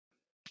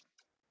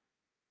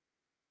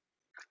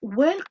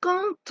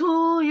Welcome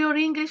to your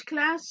English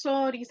class.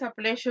 So it is a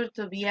pleasure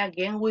to be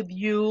again with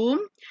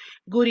you.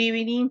 Good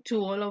evening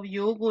to all of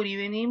you. Good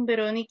evening,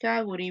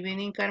 Veronica. Good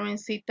evening,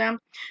 Carmencita.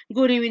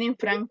 Good evening,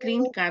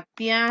 Franklin,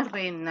 Katia,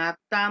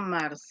 Renata,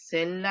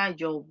 Marcela,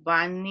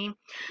 Giovanni.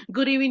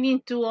 Good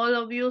evening to all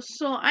of you.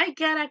 So I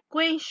got a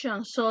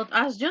question. So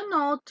as you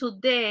know,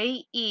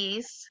 today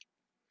is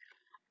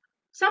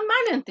St.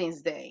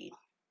 Valentine's Day.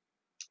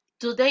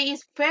 Today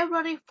is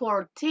February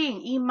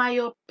 14. In my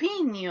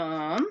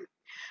opinion,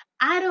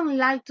 I don't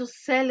like to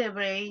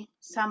celebrate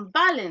St.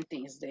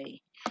 Valentine's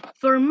Day.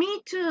 For me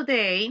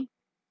today,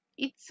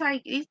 it's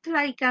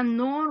like a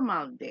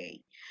normal day.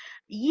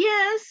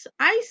 Yes,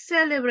 I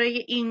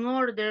celebrate in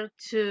order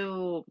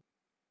to,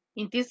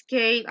 in this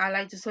case, I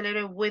like to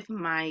celebrate with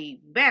my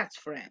best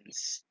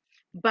friends.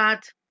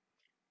 But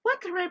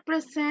what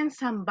represents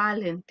St.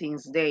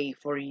 Valentine's Day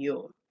for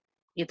you?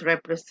 It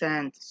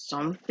represents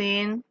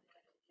something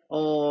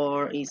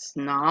or is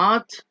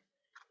not?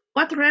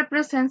 What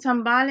represents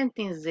St.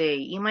 Valentine's Day?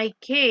 In my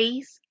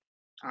case,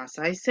 as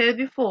I said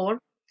before,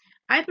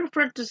 I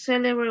prefer to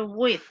celebrate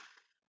with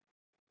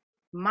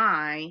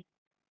my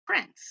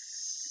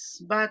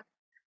friends. But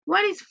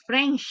what is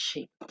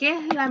friendship? ¿Qué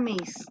es la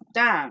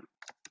amistad?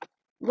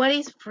 What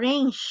is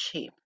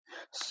friendship?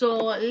 So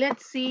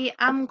let's see.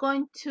 I'm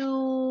going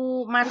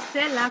to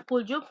Marcela.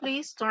 Could you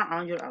please turn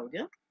on your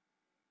audio?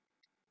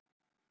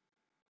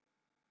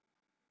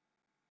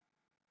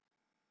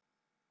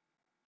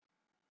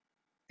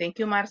 Thank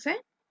you, Marce.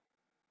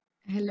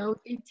 Hello,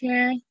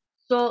 teacher.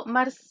 So,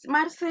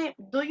 Marce,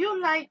 do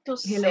you like to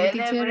Hello,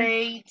 teacher.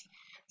 celebrate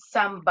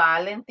St.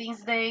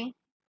 Valentine's Day?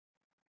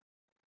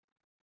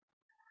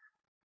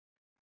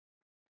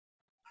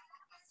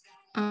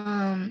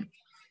 Um,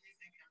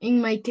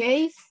 in my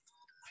case,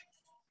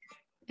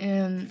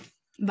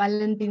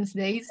 Valentine's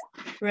Days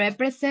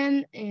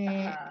represent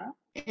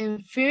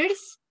and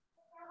first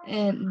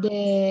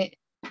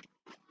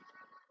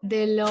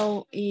the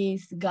law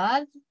is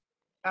God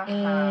Ajá.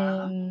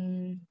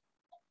 and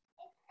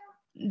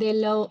the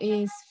law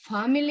is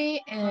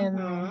family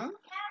and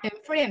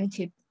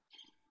friendship.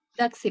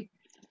 That's it.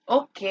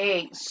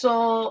 Okay,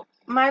 so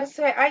Marce,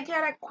 I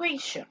got a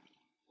question.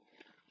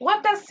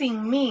 What does it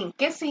mean?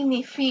 ¿Qué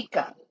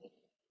significa?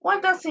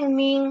 What does it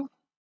mean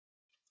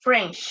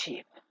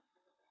friendship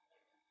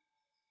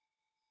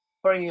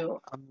for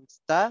you?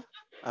 Amistad,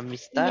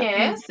 amistad.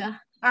 Yes.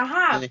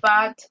 Amistad.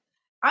 But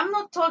I'm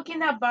not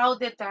talking about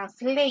the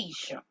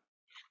translation.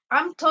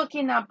 I'm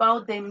talking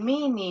about the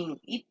meaning.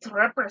 It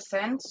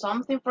represents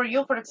something for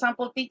you. For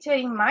example, teacher,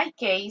 in my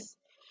case,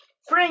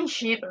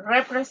 friendship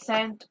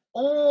represents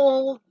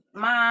all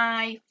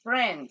my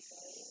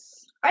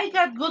friends. I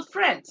got good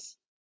friends.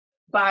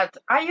 But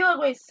I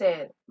always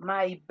said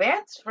my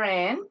best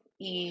friend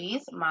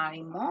is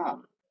my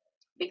mom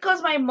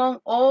because my mom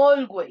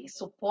always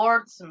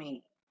supports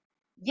me.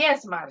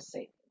 Yes,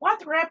 Marce.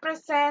 What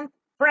represents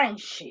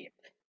friendship?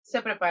 Se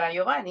prepara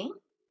Giovanni.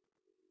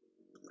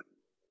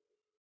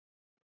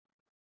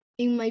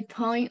 In my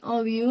point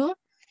of view,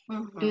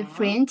 Mhm.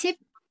 friendship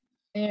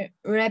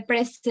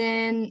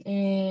represent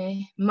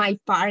my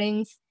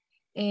parents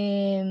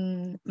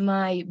and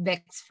my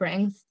best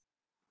friends.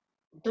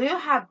 Do you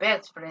have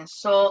best friends?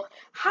 So,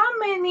 how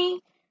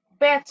many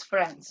best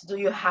friends do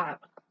you have?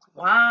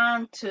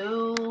 One,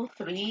 two,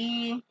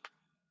 three.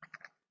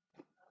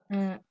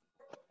 Uh,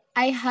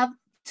 I have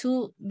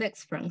two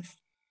best friends.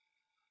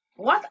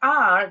 What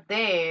are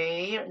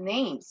their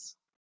names?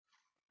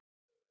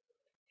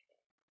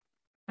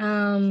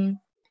 Um,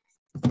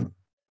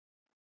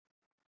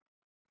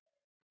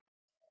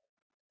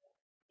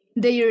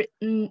 their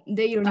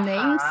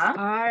names Ajá.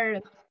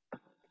 are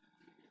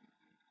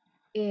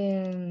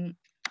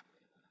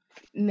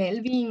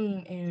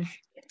Melvin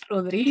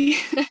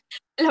Rodríguez.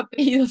 El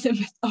apellido se me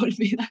está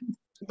olvidando.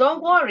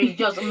 Don't worry,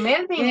 just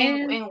Melvin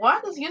And, and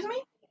what? Excuse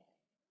me?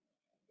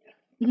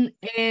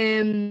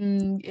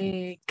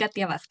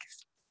 Katia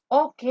Vázquez.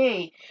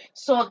 Okay,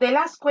 so the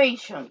last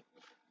question.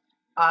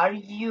 Are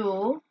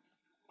you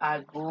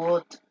a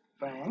good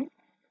friend?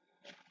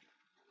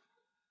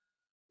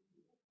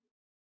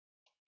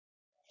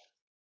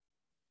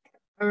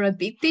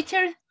 Repeat,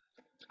 teacher.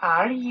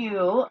 Are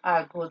you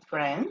a good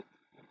friend?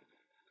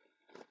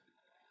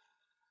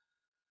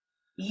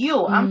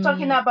 You, I'm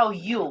talking Mm, about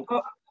you.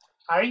 oh,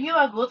 Are you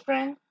a good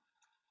friend?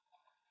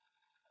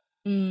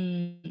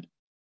 mm,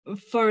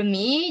 for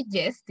me,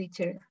 yes,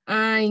 teacher.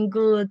 I'm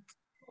good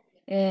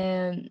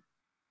and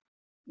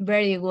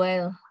very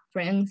well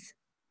friends.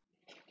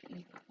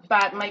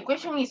 But my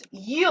question is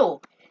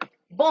you.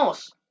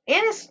 Vos,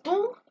 ¿eres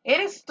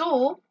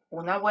tú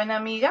una buena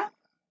amiga?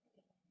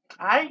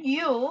 Are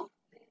you?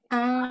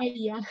 Ah,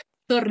 yeah.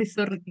 Sorry,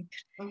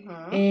 teacher.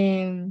 Mhm.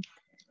 Um,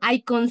 I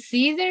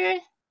consider,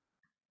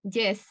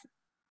 yes,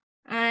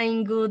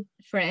 I'm good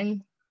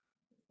friend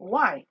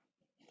Why?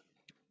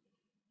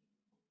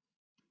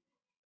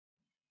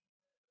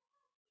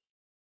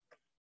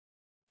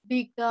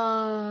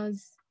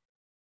 because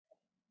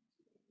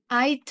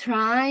I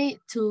try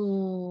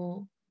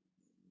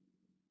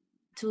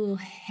to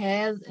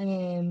head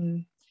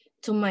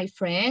to my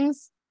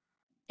friends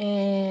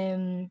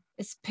and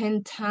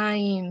spend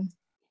time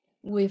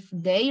with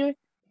their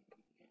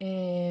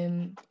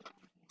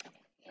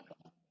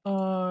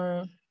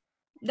or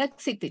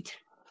that's it, teacher.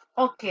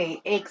 Ok,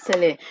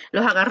 excelente.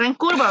 Los agarré en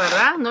curva,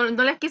 ¿verdad? No,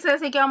 no les quise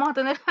decir que vamos a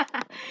tener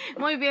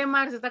muy bien,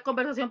 Marcia, esta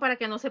conversación para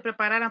que no se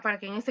prepararan, para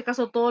que en este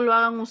caso todo lo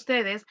hagan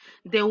ustedes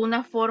de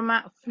una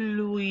forma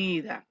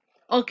fluida.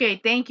 Ok,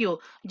 thank you.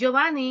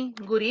 Giovanni,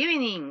 good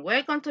evening.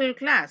 Welcome to your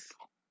class.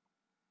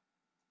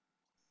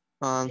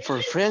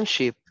 For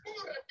friendship,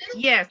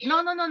 Yes,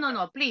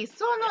 no, please.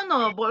 So,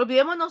 no,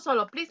 olvidémonos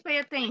solo. Please pay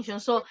attention.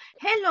 So,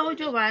 hello,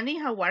 Giovanni,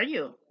 how are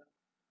you?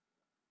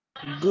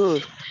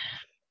 good.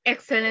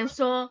 Excellent.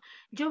 So,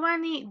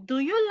 Giovanni, do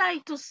you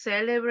like to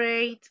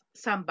celebrate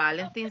St.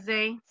 Valentine's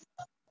Day?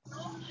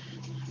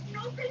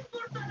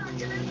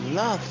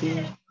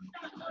 Nothing.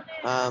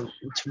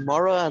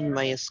 Tomorrow at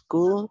my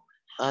school,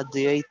 at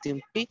the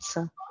 18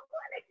 pizza.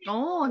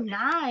 Oh,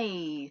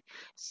 nice.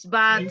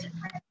 But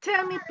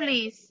tell me,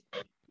 please,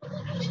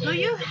 do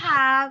you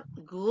have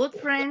good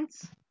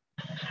friends?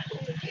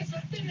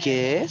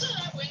 Yes,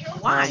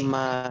 Why?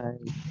 my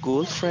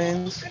good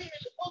friends,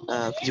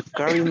 you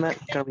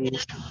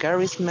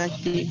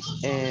charismatic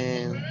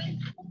and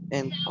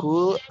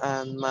cool,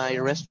 and my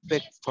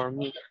respect for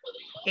me.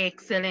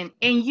 Excellent.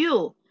 And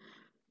you,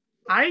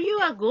 are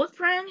you a good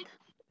friend?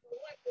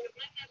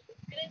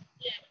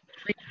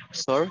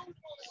 Sorry,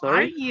 Are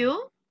sorry.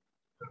 you?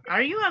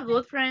 Are you a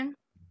good friend?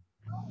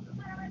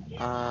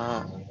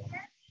 Uh,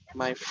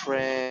 my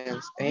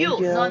friends,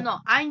 You, no, Angel.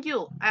 I'm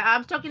you.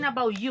 I'm talking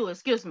about you,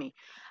 excuse me.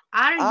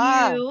 Are Ah,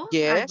 you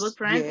a good yes,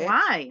 friend? yes,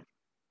 Why?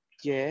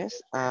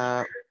 yes.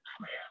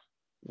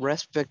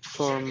 Respect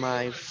for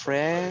my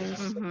friends,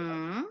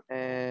 Mm-hmm.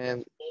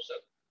 and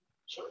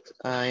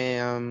I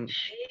am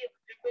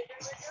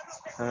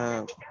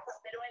uh,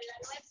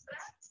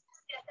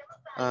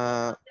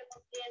 uh,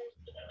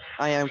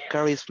 I am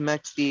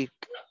charismatic.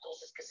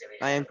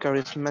 I am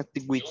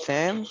charismatic with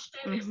them,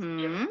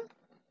 Mm-hmm.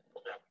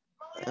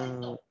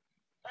 uh,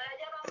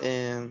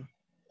 and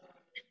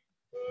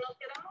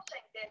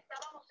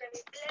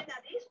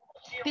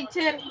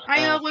Teacher,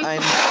 I always I'm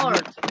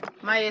support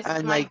my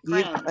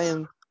friends.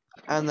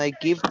 and I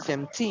give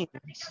them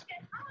things.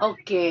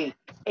 Ok,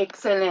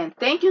 excelente.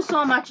 Thank you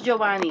so much,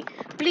 Giovanni.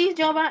 Please,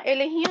 Giovanni,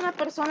 elegí una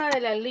persona de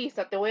la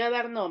lista. Te voy a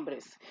dar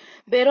nombres.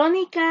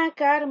 Verónica,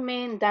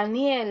 Carmen,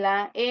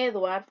 Daniela,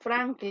 Edward,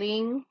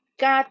 Franklin,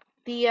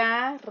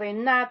 Katia,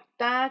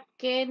 Renata,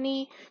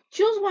 Kenny.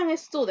 Choose one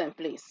student,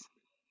 please.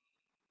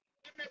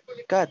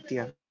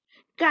 Katia,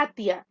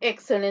 Katia,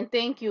 excellent.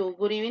 Thank you.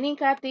 Good evening,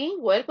 Katy.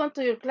 Welcome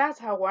to your class.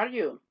 How are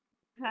you?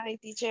 Hi,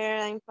 teacher.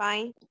 I'm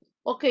fine.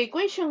 Okay,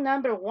 question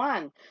number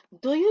 1.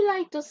 Do you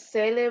like to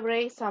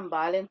celebrate St.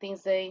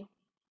 Valentine's Day?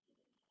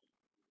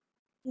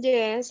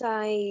 Yes,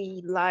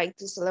 I like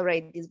to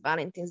celebrate this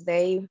Valentine's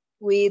Day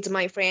with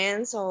my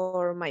friends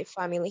or my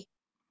family.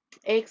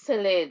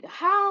 Excellent.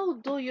 How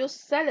do you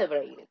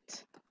celebrate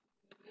it?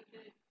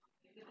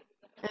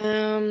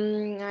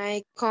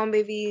 I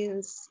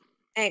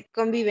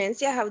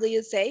convivencia. How do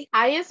you say?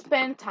 I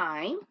spend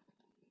time.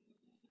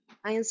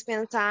 I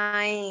spend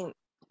time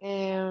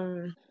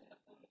um,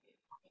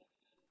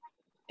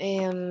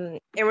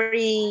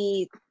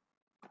 every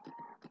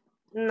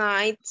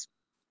night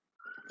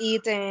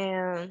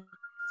eating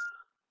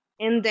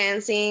and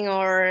dancing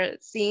or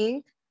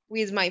sing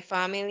with my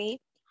family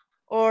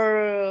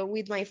or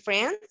with my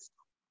friends.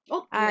 I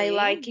Okay.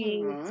 like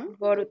it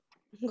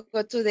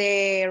go to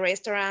the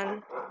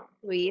restaurant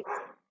to eat.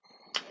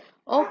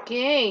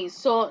 Okay.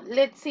 So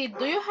let's see.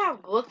 Do you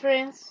have good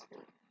friends?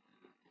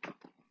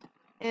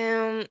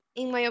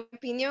 In my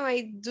opinion,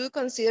 I do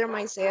consider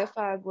myself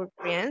a good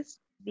friend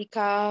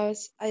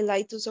because I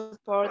like to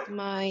support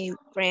my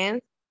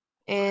friends,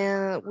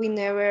 and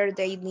whenever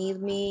they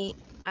need me,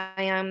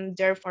 I am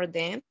there for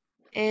them.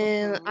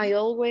 And I Mhm.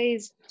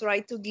 always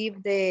try to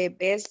give the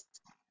best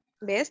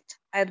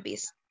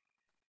advice.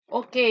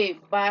 Okay,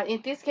 but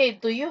in this case,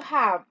 do you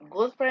have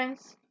good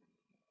friends?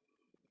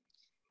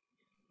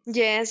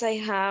 Yes, I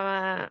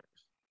have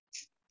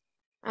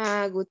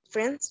a good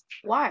friends.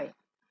 Why?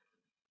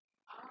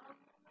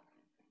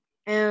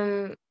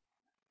 Um,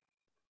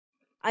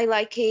 I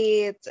like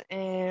it.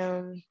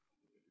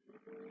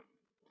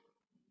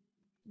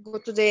 Go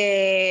to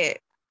the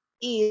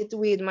eat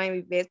with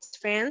my best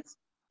friends,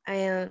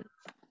 and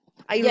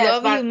I Yes,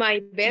 love you, but my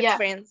best yeah,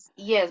 friends.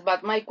 yes,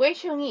 but my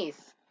question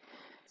is,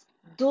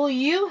 do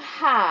you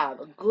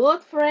have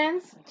good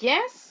friends?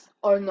 Yes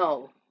or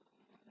no?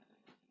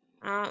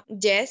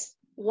 Yes,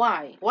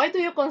 Why? Why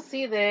do you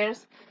consider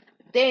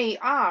they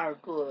are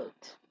good?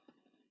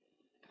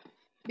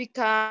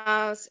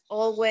 because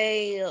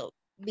always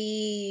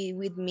be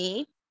with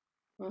me,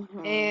 Mm-hmm.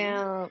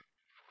 and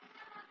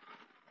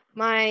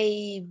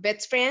my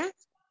best friends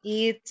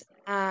is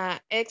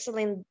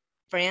excellent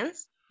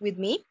friends with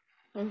me.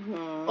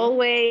 Mm-hmm.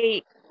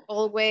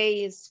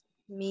 Always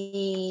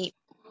me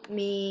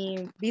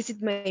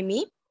visit my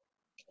me.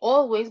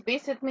 Always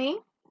visit me.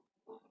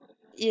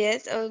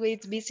 Yes,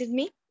 always visit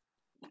me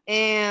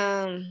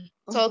and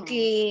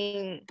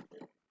talking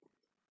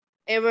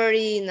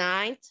every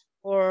night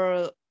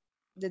or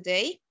the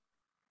day.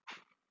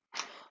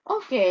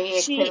 Okay,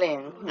 She,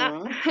 excellent.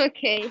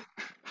 okay.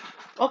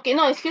 Okay,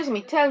 no, excuse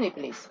me. Tell me,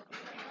 please.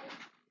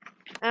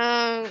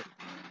 Um,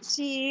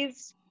 she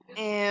is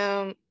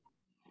um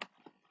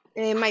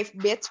my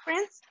best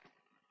friend.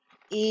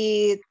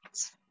 It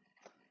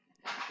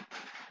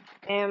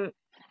um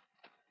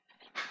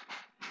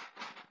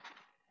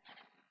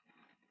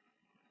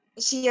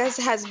she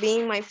has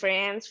been my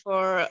friend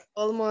for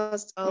almost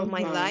all my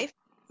life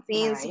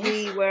since we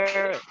Nice.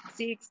 were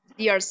 6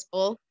 years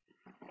old.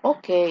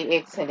 Okay,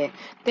 excellent.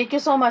 Thank you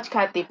so much,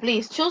 Kathy.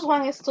 Please choose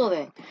one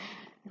student.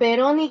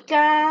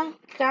 Verónica,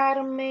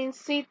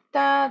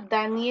 Carmencita,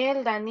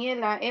 Daniel,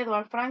 Daniela,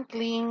 Edward,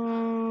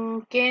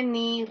 Franklin,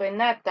 Kenny,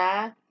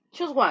 Renata.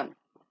 Choose one.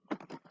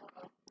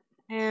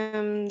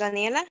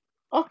 Daniela.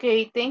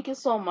 Okay, thank you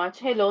so much.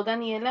 Hello,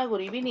 Daniela.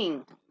 Good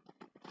evening.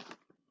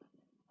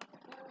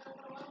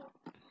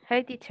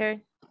 Hi,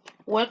 teacher.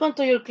 Welcome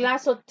to your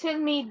class. So tell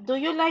me, do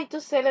you like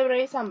to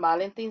celebrate St.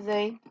 Valentine's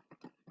Day?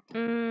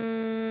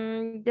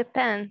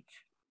 Depends.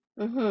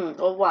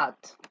 Or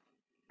what?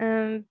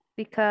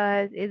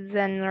 Because it's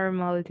a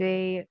normal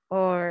day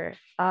or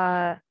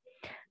a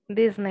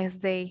business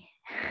day.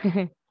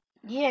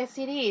 Yes,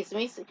 it is.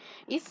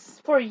 It's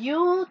for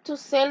you to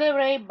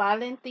celebrate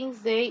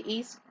Valentine's Day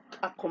is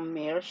a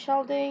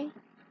commercial day.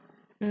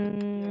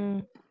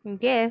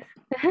 Yes,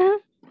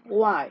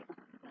 Why?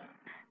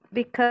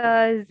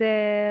 because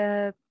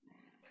the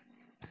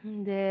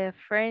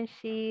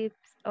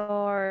friendships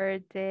or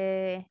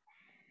the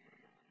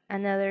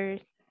another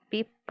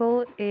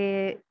people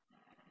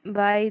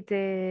buy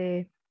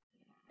the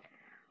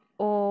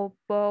or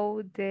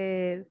bought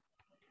the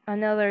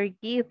another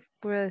gift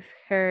with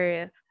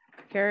her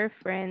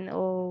girlfriend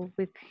or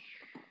with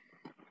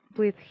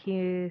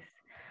his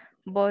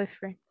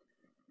boyfriend.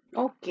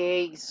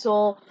 Okay,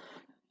 so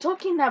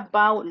talking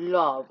about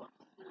love,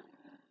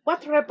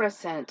 what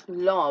represents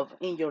love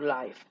in your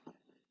life?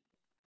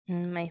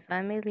 My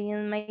family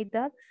and my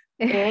dogs.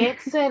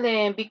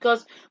 Excellent,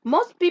 because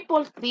most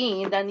people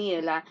think,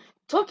 Daniela,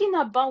 talking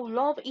about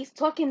love is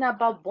talking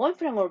about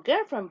boyfriend or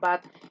girlfriend,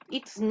 but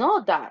it's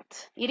not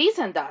that. It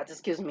isn't that,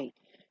 excuse me.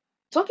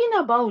 Talking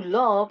about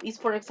love is,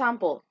 for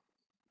example,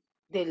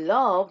 the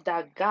love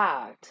that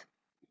God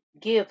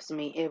gives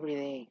me every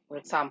day, for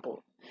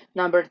example.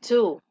 Number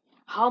two,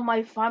 how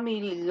my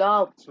family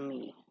loves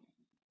me.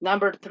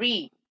 Number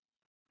three,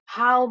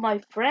 how my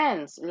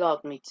friends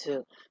love me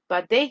too.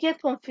 But they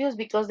get confused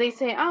because they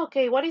say,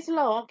 okay, what is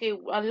love? Okay,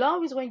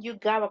 love is when you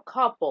got a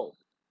couple.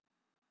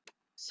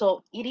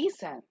 So it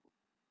isn't,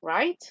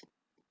 right?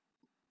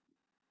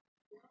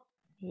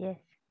 Yes.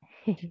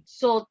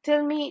 So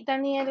tell me,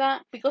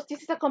 Daniela, because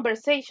this is a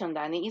conversation,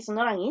 Danny, it's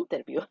not an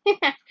interview.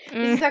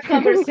 This Mm. is a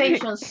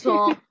conversation.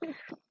 So,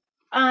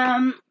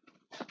 um,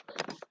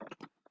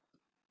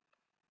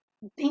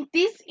 in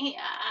this,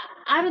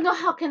 I don't know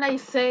how can I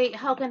say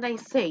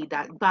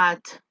that,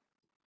 but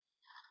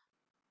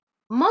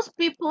most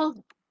people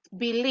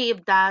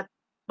believe that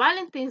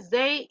Valentine's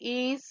Day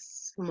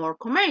is more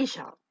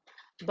commercial.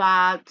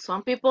 But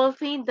some people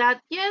think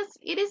that yes,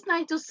 it is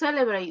nice to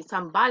celebrate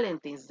St.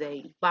 Valentine's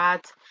Day.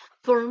 But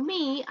for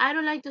me, I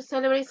don't like to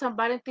celebrate St.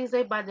 Valentine's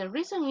Day. But the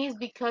reason is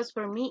because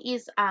for me,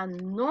 it's a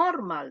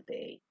normal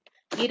day.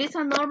 It is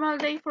a normal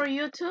day for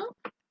you too?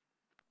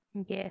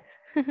 Yes.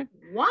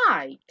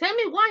 Why? Tell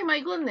me why, my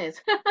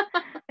goodness.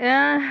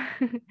 Yeah,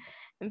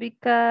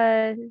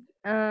 because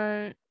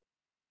um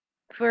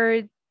for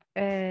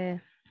uh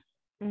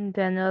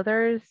the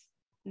others,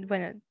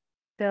 bueno,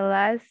 the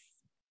last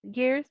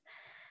years,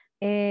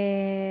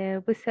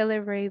 we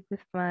celebrate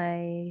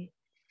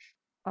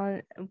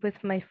on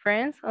with my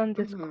friends on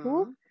the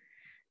school, Mhm.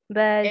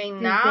 but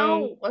And this now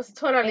day, was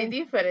totally and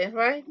different,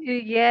 right?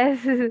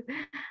 yes,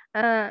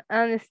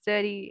 on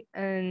study,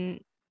 and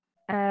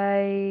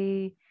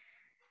I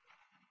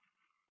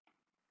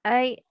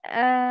I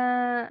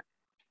I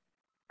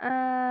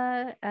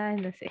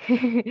don't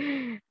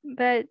say,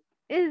 but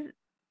is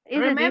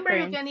a Remember,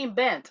 you difference. can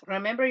invent.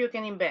 Remember, you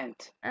can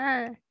invent.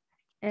 Ah,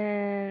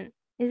 and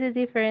is a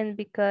different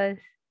because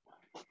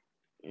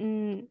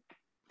mm,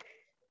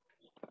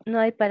 no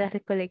hay para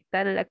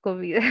recolectar la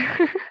comida.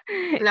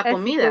 La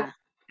Así como, comida.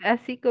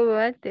 así como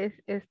antes,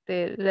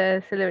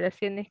 las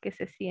celebraciones que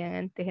se hacían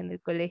antes en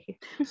el colegio.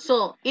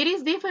 So it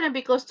is different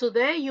because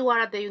today you are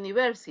at the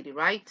university,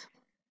 right?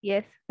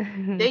 Yes.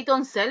 They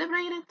don't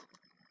celebrate it?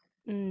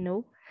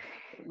 No,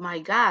 My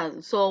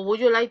God. So would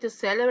you like to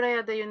celebrate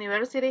at the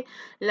university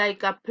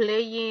like a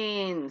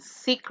playing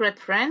secret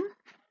friend?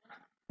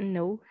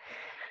 no,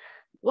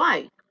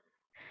 Why?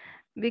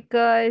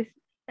 because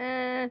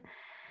uh,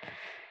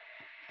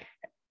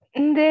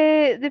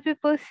 the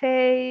people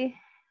say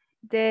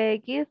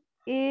the gift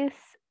is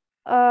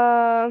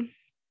uh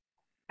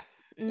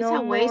It's no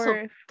a waste of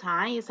more.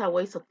 time, it's a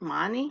waste of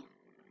money.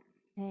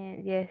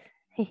 Yes,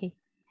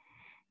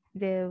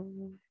 the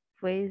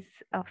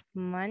waste of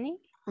money.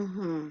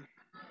 Hmm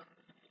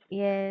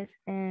Yes,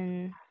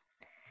 and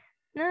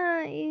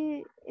no,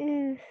 it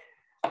is.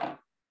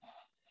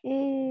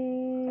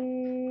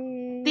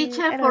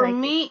 Teacher, I don't for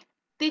like it. me,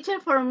 teacher,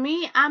 for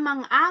me, I'm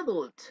an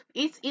adult.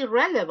 It's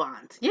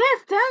irrelevant.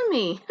 Yes, tell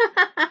me.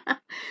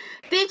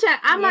 Teacher,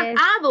 I'm an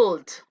Yes,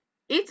 adult.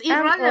 It's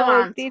I'm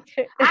old, irrelevant.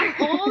 teacher. I'm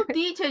old,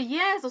 teacher.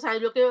 Yes, o sea,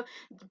 lo que,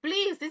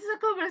 please, this is a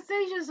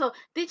conversation. So,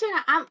 teacher,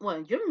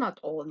 well, you're not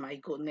old, my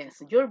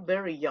goodness. You're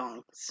very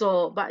young.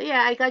 So, but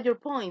yeah, I got your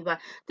point. But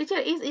teacher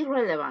is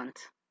irrelevant.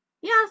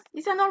 Yes,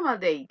 it's a normal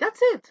day.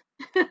 That's it.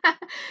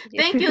 Yes.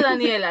 Thank you,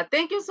 Daniela.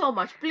 Thank you so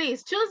much.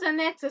 Please choose the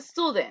next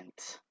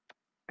student.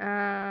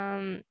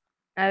 Um,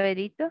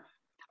 Averito.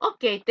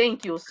 Okay,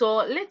 thank you. So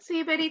let's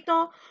see,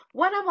 Berito,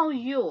 what about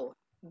you?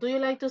 Do you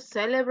like to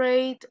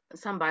celebrate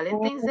San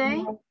Valentine's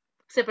Day? Mm,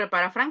 Se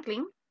prepara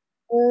Franklin.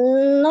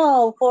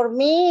 No, for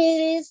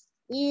me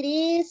it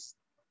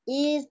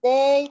is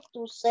day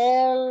to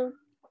sell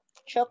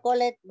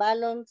chocolate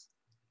balloons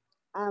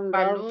and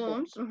roses.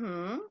 Balloons,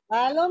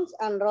 Balloons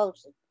and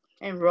roses.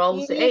 and It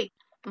rose. is, Hey,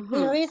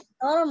 it is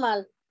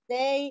normal.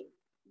 They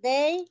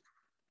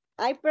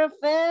I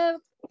prefer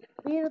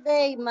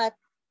birthday my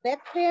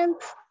best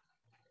friends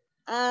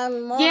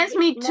and Yes,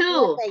 me Memorial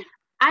too. Day.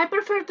 I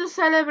prefer to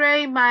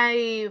celebrate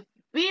my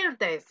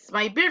birthday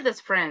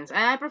friends,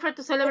 and I prefer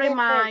to celebrate Birthday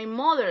friends, my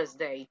Mother's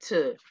Day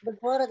too, the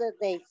birthday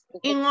days.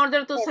 in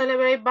order to Yes.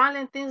 celebrate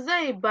Valentine's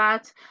Day.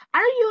 But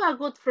are you a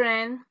good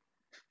friend?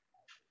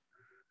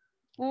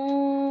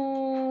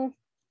 Mm,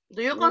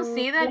 Do you mm,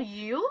 consider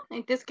you,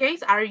 in this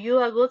case, are you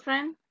a good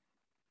friend?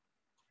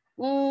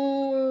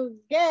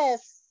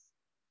 yes.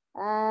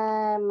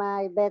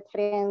 My best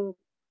friend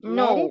married.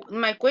 No,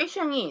 my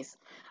question is,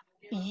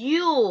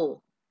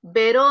 you,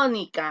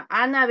 Veronica,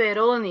 Ana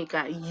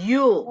Veronica,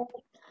 you.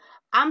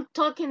 I'm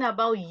talking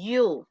about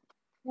you.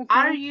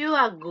 Are Mhm. you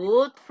a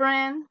good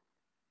friend?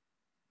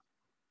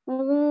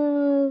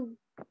 Mm,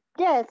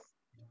 yes,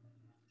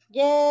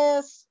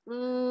 yes.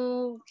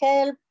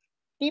 Help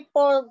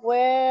people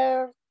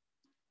where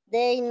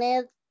they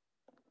need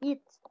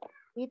it.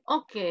 It.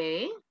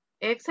 Okay,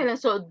 excellent.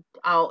 So,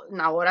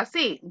 ahora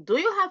sí, do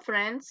you have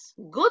friends?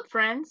 Good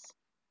friends?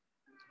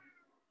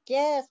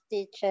 Yes,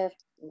 teacher.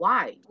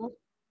 Why?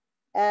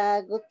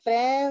 Good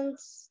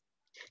friends.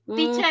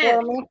 Teacher,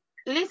 For me.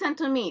 listen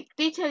to me.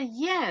 Teacher,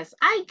 yes,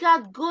 I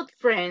got good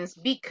friends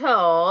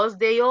because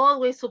they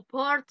always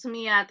support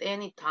me at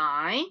any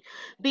time,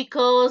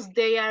 because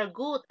they are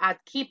good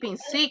at keeping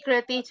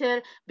secret,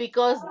 teacher,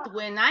 because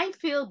when I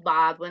feel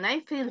bad, when I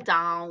feel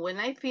down, when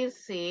I feel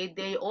sick,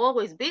 they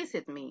always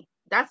visit me.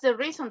 That's the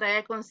reason that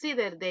I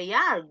consider they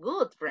are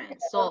good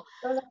friends. So,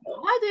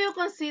 why do you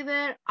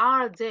consider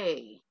are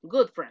they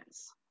good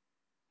friends?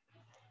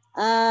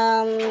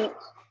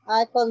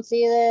 I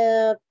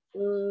consider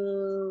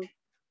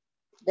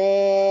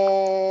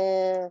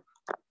the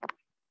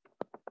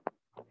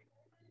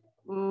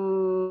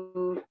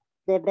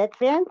the best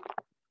friends,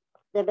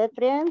 the best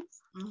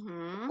friends,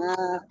 Mm-hmm.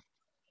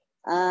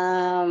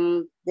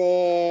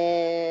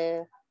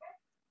 the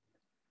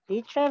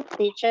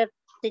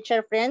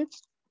teacher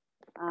friends.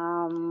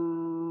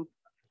 Um,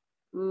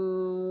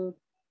 mm,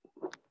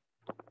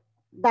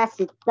 that's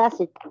it. That's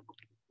it.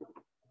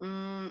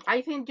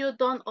 I think you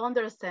don't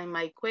understand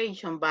my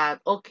question,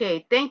 but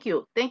okay, thank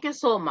you. Thank you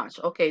so much.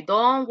 Okay,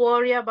 don't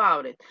worry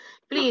about it.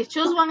 Please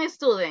choose one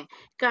student.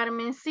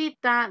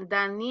 Carmencita,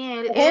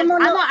 Daniel,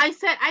 Dejémonos no, I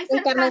en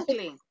said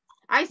Franklin.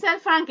 I said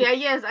Franklin.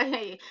 Yes,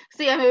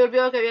 sí, me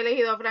olvidó que había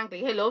elegido a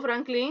Franklin. Hello,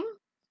 Franklin.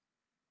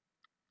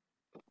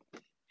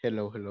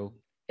 Hello, hello.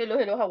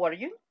 Hello, how are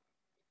you?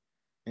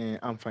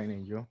 I'm fine,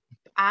 and you?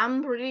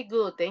 I'm really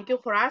good. Thank you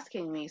for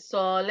asking me.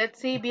 So let's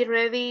see, be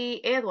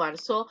ready, Edward.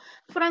 So,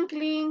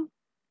 Franklin,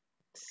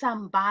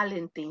 San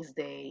Valentine's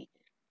Day.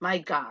 My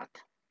God,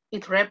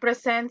 it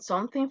represents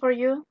something for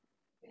you?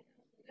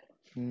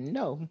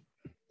 No.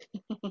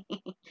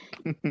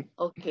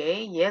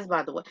 Okay, yes,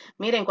 but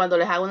miren, cuando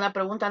les hago una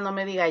pregunta no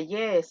me diga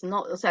yes,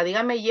 no, o sea,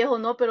 dígame yes o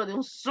no, pero de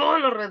un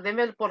solo,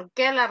 deme el por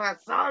qué, la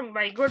razón,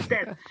 my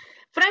goodness.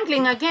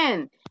 Franklin,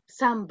 again,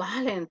 San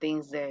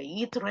Valentine's Day,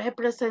 it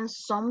represents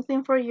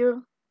something for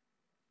you?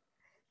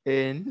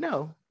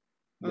 No,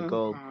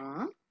 because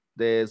Mhm.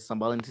 the San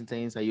Valentine's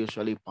Days I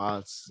usually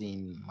pass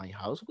in my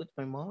house with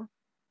my mom.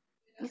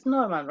 It's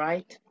normal,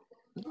 right?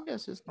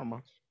 Yes, it's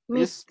normal.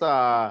 Me, It's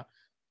a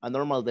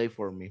normal day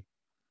for me.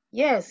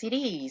 yes, it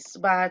is,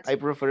 but I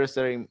prefer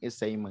stay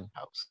in my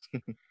house.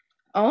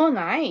 oh,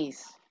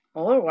 nice.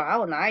 Oh,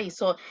 wow, nice.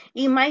 So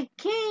in my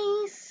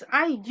case,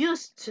 I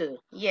used to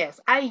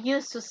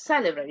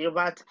celebrate it,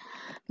 but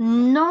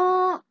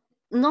no,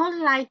 not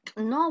like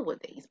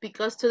nowadays,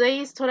 because today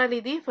is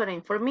totally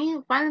different. For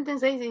me,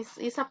 Valentine's Day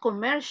is a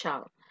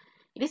commercial.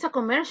 It is a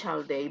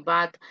commercial day,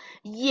 but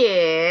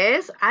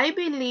yes, I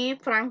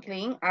believe,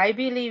 Franklin, I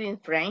believe in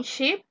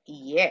friendship.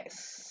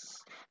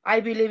 Yes. I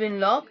believe in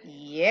love.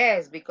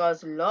 Yes,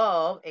 because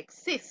love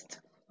exists.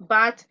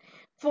 But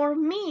for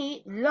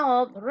me,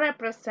 love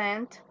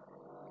represents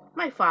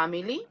my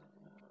family,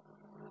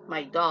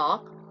 my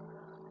dog,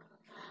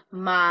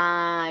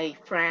 my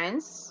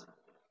friends,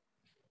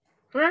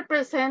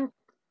 represent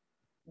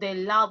the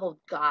love of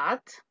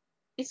God.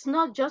 It's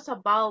not just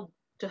about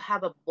to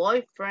have a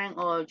boyfriend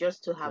or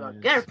just to have a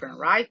Yes. girlfriend,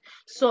 right?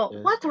 So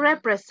Yes. what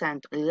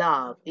represent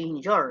love in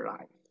your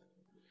life?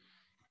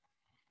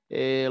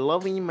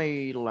 Love in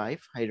my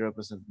life, I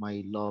represent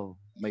my love,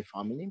 my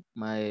family,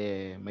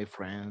 my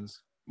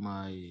friends,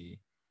 my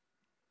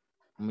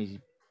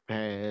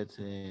pet,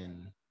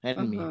 and me.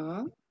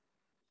 Mm-hmm.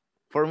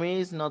 For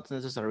me, it's not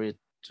necessary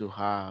to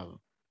have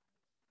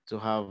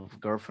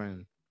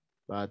girlfriend,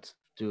 but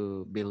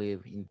to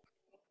believe in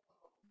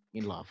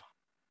love.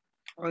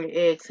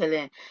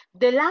 Excellent.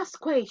 The last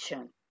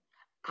question.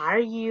 Are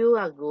you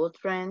a good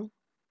friend?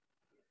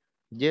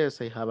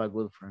 Yes, I have a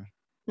good friend.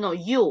 No,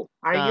 you.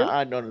 Are you?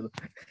 I don't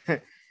know.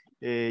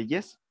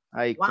 Yes,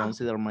 I Wow.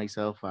 consider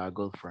myself a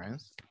good friend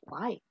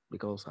Why?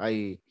 because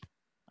I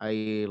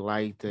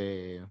like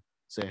the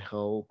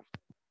help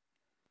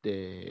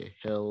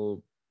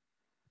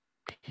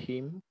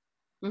him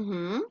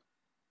Mm-hmm.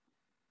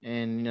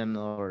 and in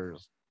another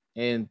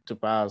and to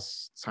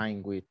pass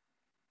time with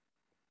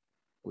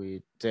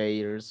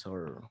theirs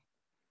or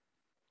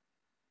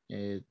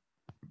uh,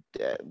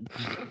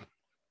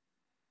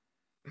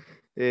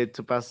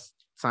 to pass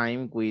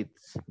time with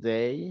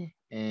they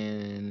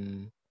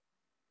and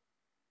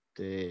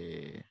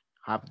the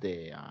have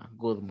the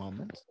good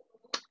moments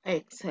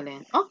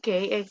Excellent.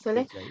 Okay,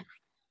 excellent. with they.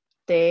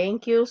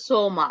 Thank you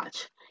so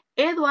much.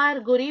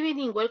 Edward, good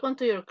evening. Welcome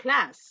to your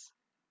class.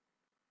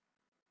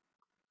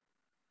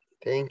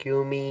 Thank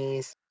you,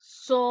 Miss.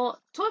 So,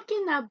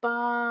 talking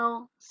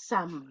about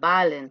San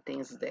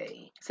Valentine's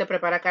Day. Se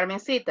prepara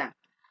Carmencita.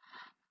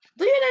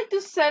 Do you like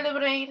to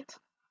celebrate?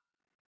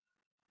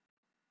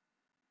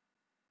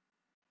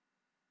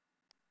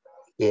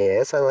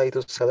 Yes, I like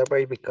to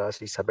celebrate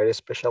because it's a very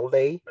special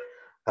day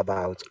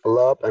about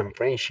love and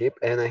friendship,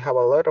 and I have a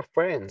lot of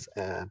friends.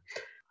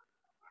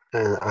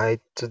 And I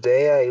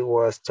today I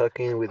was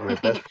talking with my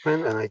best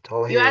friend, and I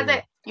told You are him,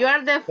 the you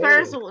are the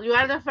first "Hey, you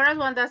are the first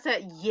one that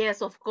said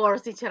yes, of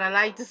course, teacher. I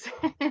like to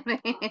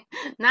celebrate.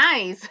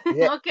 Nice.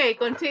 yeah, Okay,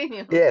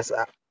 continue. yes,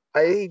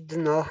 I do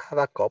not have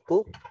a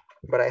couple,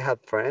 but I had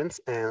friends,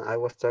 and I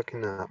was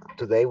talking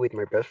today with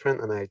my best friend,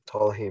 and I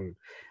told him,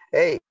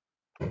 "Hey,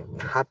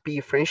 happy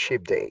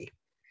Friendship Day.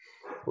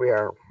 We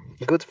are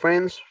good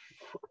friends,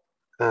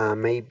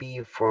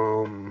 maybe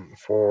from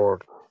for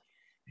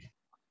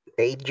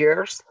 8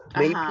 years,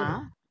 maybe."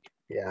 Uh-huh.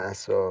 Yeah,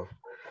 so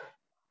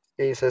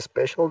it's a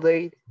special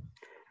day,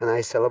 and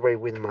I celebrate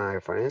with my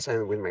friends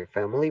and with my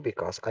family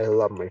because I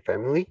love my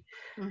family.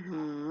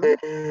 Mm-hmm.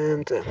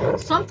 And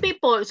Some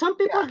people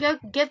yeah,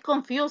 get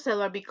confused,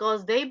 Edward,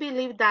 because they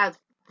believe that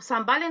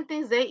San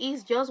Valentine's Day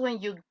is just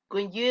when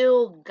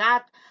you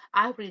got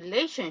a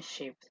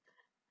relationship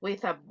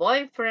with a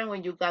boyfriend,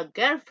 when you got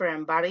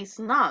girlfriend, but it's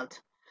not.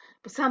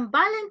 San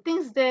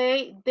Valentine's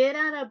Day, there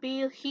are a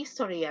big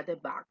history at the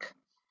back.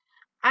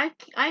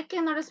 I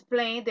cannot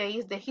explain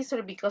the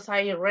history because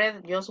I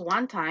read just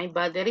one time,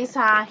 but there is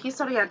a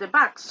history at the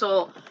back.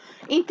 So,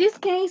 in this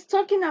case,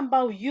 talking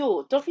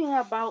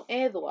about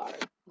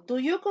Edward, do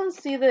you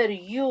consider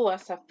you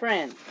as a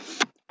friend?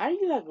 Are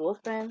you a good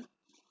friend?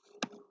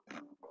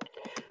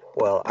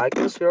 well, I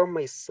consider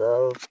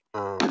myself,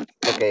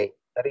 okay,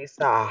 that is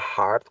a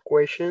hard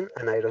question,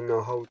 and I don't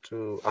know how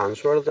to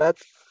answer that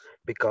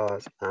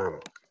because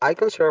I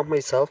consider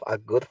myself a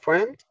good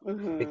friend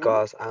Mm-hmm.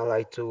 because I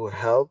like to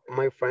help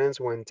my friends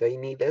when they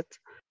need it,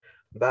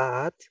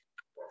 but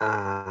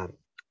um,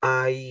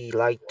 I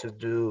like to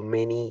do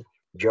many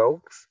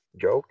jokes,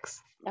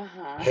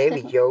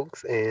 heavy Uh-huh.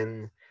 jokes,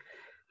 and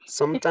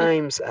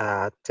sometimes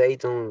they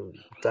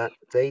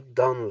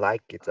don't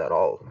like it at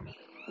all.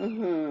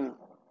 Mm-hmm.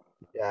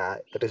 Yeah,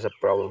 that is a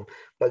problem.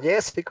 But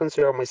yes, I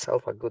consider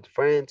myself a good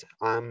friend.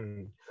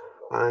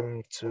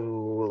 I'm to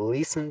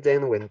listen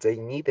them when they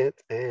need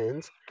it,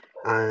 and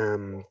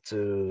I'm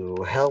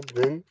to help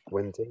them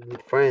when they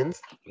need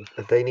friends.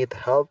 They need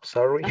help,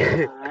 sorry.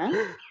 Uh-huh.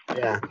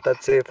 Yeah,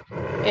 that's it.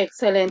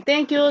 Excellent.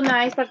 Thank you.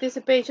 Nice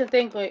participation.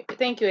 Thank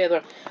you,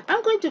 Edward.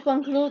 I'm going to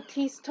conclude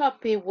this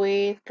topic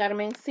with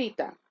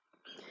Carmencita.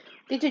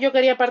 Dicho, yo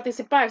quería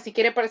participar. Si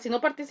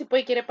no participó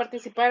y quiere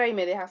participar, ahí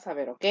me deja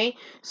saber, ¿ok?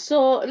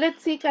 So,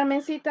 let's see,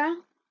 Carmencita.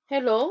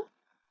 Hello.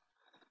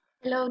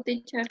 Hello,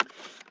 teacher.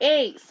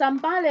 Hey, San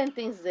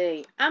Valentine's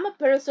Day. I'm a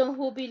person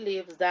who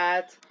believes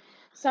that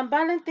San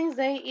Valentine's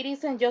Day, it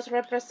isn't just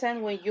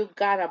represent when you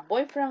got a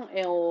boyfriend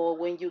or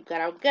when you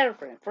got a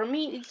girlfriend. For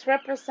me, it's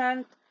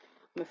represent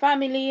my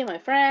family, my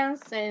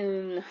friends,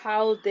 and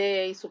how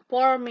they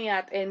support me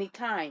at any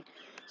time.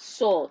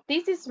 So,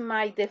 this is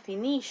my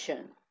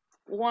definition.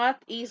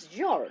 What is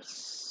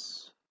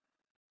yours?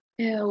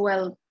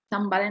 Well,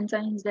 St.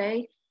 Valentine's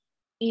Day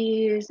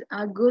is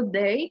a good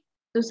day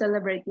to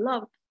celebrate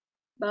love,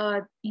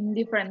 but in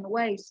different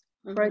ways.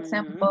 For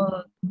Mm-hmm.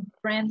 example,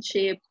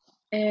 friendship,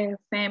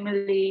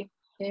 family,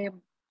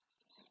 um,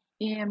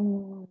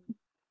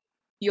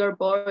 your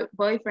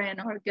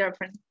boyfriend or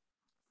girlfriend.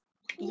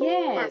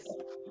 Yes.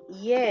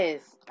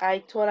 Yes, I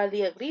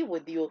totally agree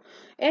with you.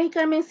 Hey,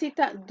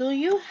 Carmencita, do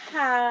you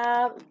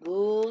have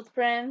good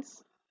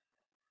friends?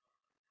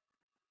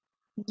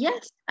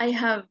 Yes, I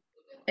have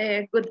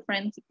good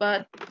friends,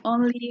 but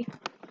only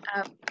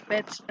a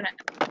best friend.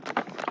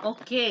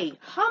 Okay,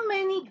 how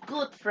many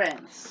good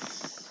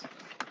friends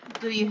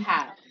do you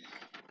have?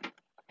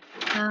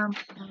 Um,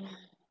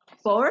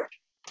 four.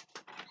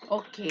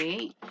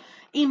 Okay,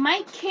 in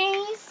my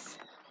case,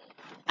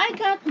 I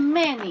got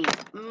many,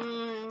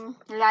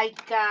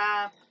 like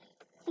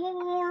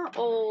 4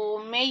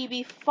 or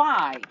maybe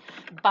 5,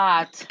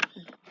 but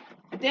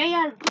they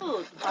are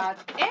good, but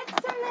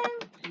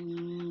excellent,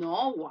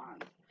 no one.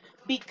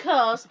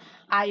 Because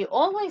I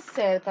always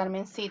said,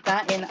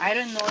 Carmencita, and I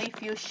don't know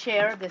if you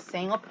share the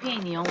same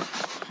opinion,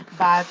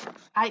 but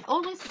I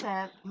always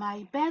said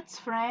my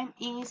best friend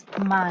is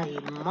my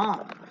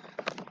mom.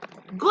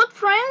 Good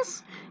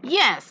friends?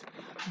 Yes.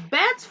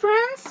 Best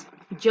friends?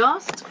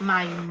 Just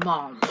my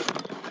mom.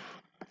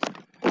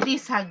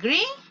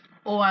 Disagree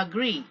or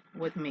agree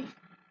with me?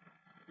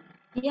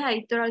 Yeah,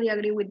 I totally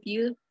agree with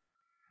you.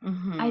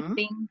 I Mm-hmm.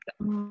 think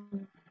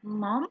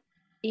mom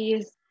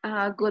is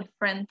a good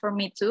friend for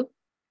me too.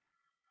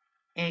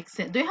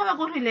 Excellent. Do you have a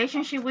good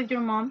relationship with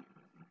your mom?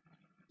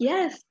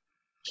 Yes,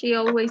 she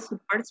always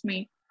supports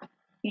me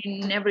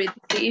in every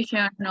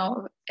decision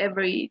of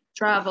every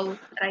travel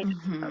that I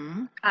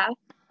Mm-hmm. have.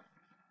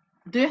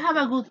 Do you have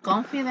a good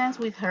confidence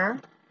with her?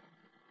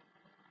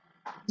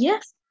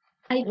 Yes,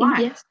 I think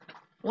Why? yes.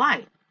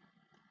 Why?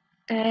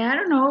 I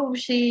don't know.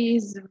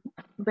 She's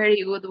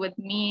very good with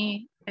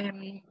me,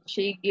 and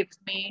she gives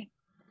me.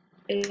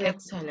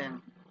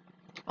 Excellent.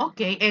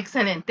 Ok,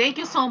 excelente. Thank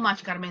you so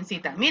much,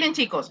 Carmencita. Miren,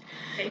 chicos,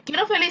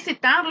 quiero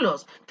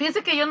felicitarlos.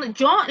 Fíjense que yo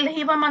les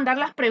iba a mandar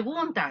las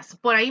preguntas.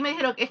 Por ahí me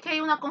dijeron, es que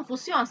hay una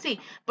confusión. Sí,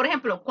 por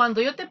ejemplo,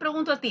 cuando yo te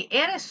pregunto a ti,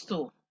 ¿eres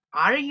tú?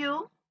 ¿Are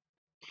you?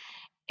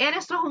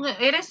 ¿Eres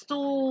tú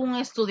un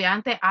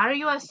estudiante? ¿Are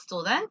you a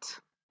student?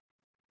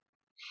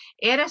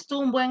 ¿Eres tú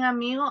un buen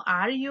amigo?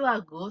 ¿Are you a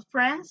good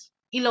friend?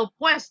 Y lo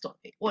opuesto,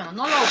 bueno,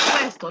 no lo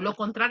opuesto, lo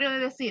contrario de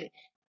decir,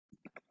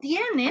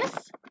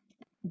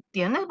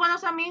 ¿Tienes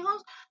buenos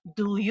amigos?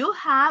 Do you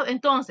have?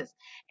 Entonces,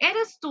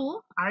 ¿eres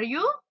tú? Are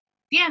you?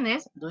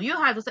 ¿Tienes? Do you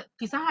have? Entonces,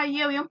 quizás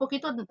ahí había un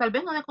poquito, tal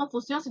vez no de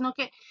confusión, sino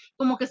que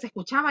como que se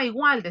escuchaba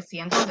igual,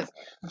 decía. Entonces,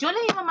 yo le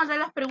iba a mandar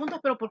las preguntas,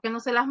 pero ¿por qué no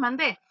se las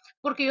mandé?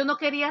 Porque yo no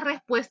quería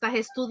respuestas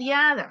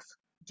estudiadas.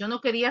 Yo no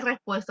quería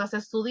respuestas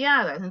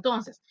estudiadas.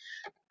 Entonces,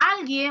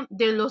 ¿alguien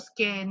de los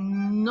que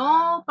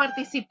no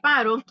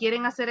participaron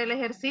quieren hacer el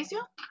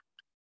ejercicio?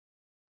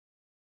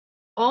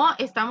 ¿O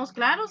estamos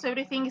claros?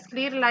 Everything is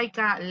clear like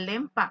a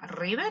Lempa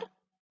River?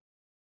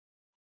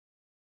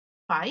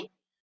 5,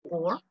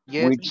 4,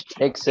 Yes, 3, Which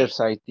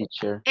exercise,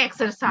 teacher?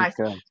 exercise.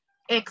 Because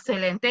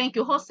Excellent. Thank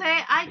you. Jose,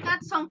 I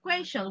got some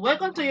questions.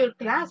 Welcome to your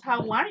class.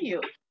 How are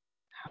you?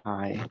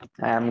 I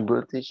am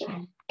good, teacher.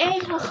 Hey,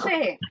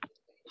 Jose,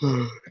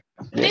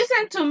 Yes.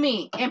 listen to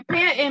me and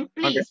Okay.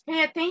 please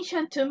pay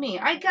attention to me.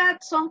 I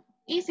got some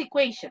easy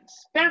questions,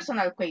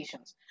 personal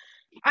questions.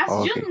 As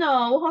Okay. you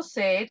know,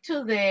 Jose,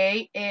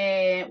 today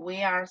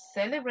we are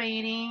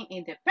celebrating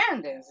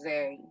Independence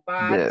Day,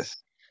 but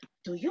Yes.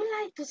 do you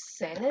like to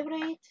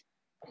celebrate?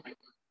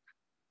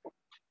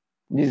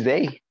 This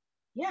day.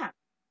 Yeah.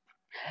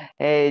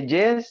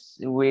 Yes,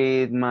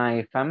 with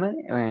my family,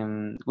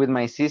 with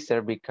my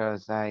sister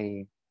because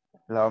I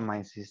love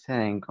my sister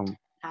and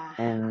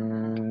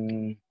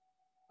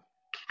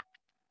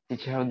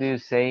teacher, how do you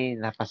say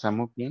la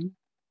pasamos bien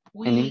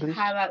in English?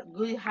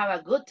 We have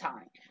a good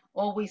time,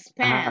 or we Uh,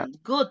 spend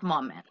good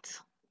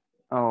moments.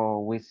 oh,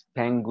 we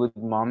spend good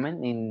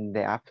moment in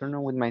the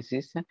afternoon with my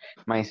sister.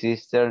 My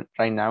sister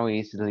right now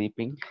is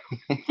sleeping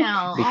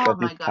Oh because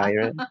my it's God.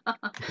 tired.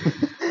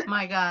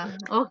 My God.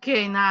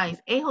 Okay, nice.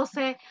 Hey,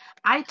 Jose,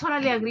 I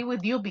totally agree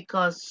with you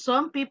because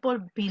some people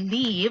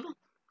believe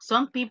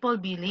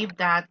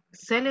that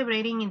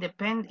celebrating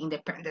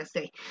Independence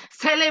Day,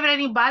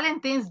 celebrating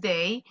Valentine's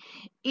Day,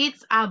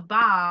 it's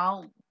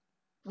about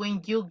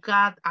when you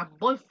got a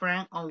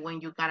boyfriend or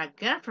when you got a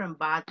girlfriend,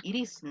 but it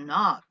is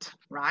not,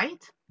 right?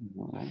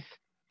 No.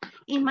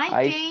 In my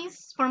I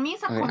case, for me,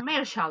 it's a okay.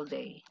 commercial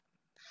day.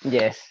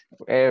 Yes,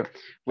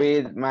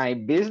 with my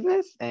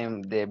business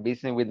and the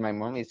business with my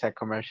mom is a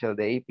commercial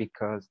day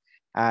because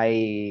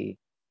I,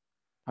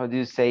 how do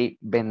you say,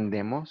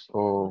 vendemos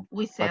o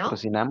We sell,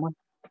 patrocinamos?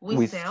 we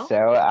We sell.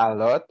 sell a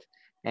lot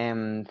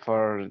and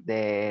for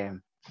the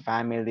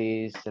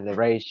family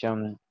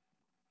celebration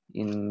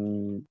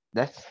in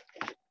that's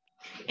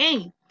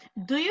Hey,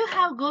 do you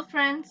have good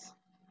friends?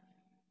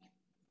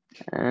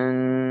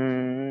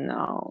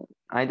 no,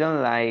 I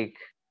don't like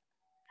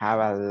have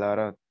a lot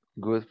of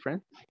good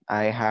friends.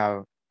 I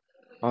have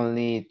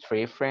only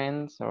 3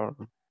 friends or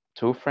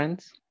 2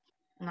 friends.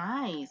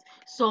 Nice.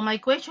 So my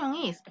question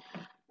is,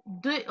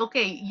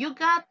 okay, you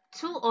got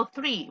 2 or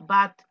 3,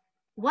 but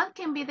what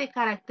can be the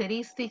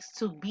characteristics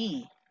to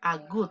be a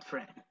good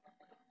friend?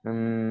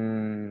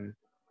 Mm,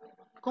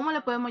 ¿Cómo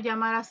le podemos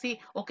llamar así?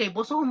 Ok,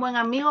 vos sos un buen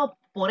amigo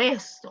por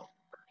esto.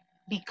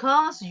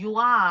 Because you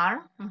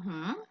are.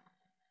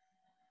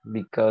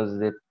 because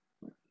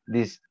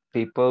these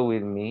people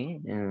with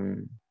me,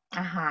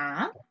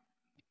 Ajá.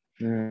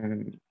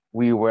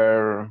 we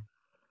were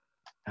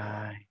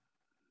uh,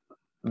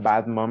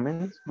 bad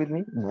moments with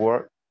me. We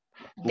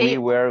They,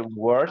 were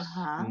worse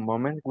ajá.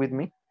 moment with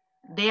me.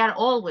 They are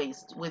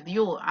always with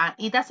you.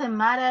 It doesn't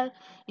matter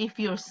if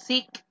you're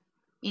sick.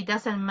 It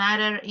doesn't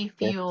matter if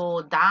Yes.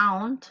 you're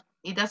down.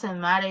 It doesn't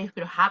matter if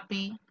you're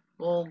happy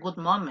or good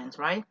moments,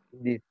 right?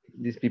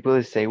 These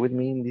people stay with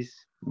me in this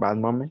bad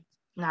moment.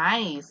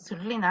 Nice,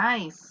 really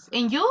nice.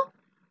 And you?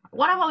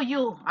 What about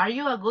you? Are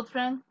you a good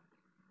friend?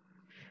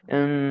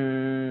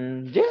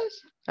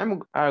 Yes,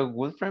 I'm a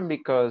good friend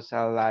because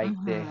I like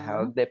to Mm-hmm.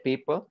 help the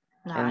people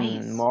and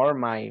Nice. more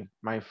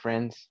my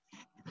friends.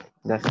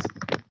 That's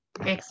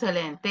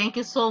Excellent. Thank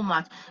you so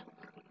much.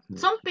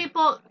 Some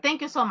people,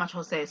 thank you so much,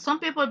 Jose. Some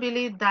people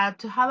believe that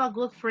to have a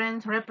good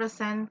friend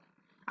represent,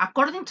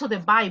 according to the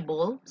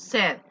Bible,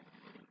 said,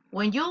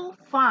 when you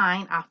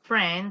find a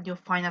friend, you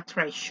find a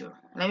treasure.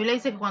 La Biblia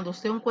dice que cuando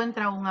usted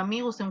encuentra un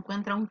amigo, usted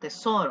encuentra un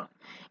tesoro.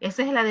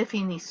 Esa es la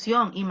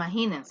definición,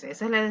 imagínense.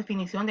 Esa es la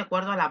definición de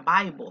acuerdo a la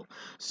Bible.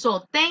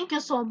 So, thank you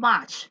so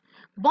much.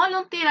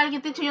 Volunteer,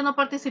 alguien te dicho yo no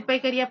participé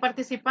y quería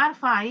participar.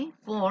 5,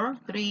 4,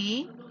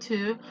 3,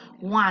 2,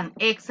 1.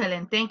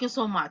 Excellent. Thank you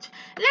so much.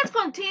 Let's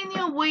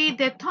continue with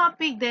the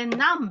topic, the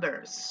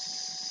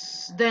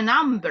numbers. The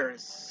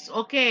numbers.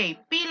 Ok,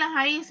 pilas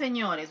ahí,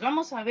 señores.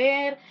 Vamos a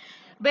ver.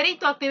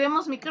 Berito,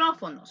 activemos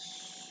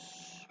micrófonos.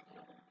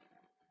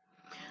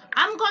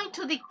 I'm going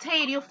to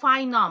dictate you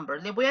 5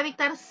 numbers. Le voy a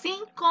dictar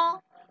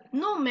 5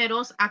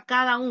 números a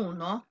cada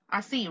uno,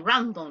 así,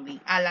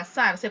 randomly, al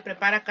azar. Se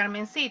prepara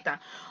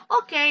Carmencita.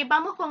 Ok,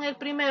 vamos con el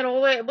primero.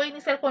 Voy a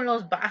iniciar con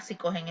los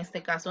básicos en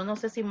este caso. No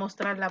sé si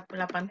mostrar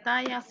la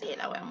pantalla. Sí,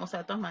 la voy a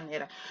mostrar de todas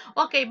maneras.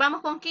 Ok,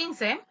 vamos con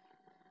 15.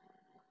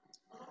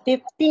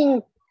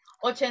 15,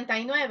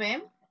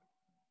 89.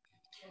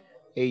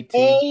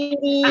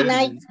 18,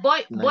 89,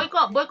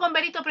 Voy con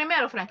Berito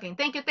primero, Franklin.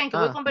 Thank you. Voy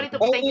Ah, con ok. Berito.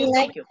 Thank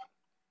 89, you.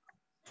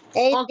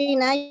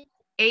 89,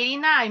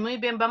 89, muy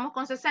bien, vamos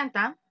con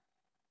 60.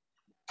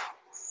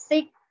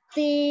 60,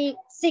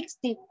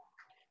 60.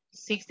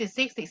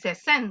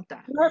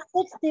 60. No,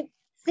 60,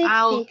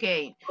 Ah, 60. ok.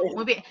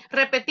 Muy bien.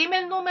 Repetime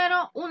el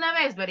número una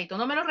vez, Berito.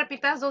 No me lo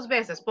repitas 2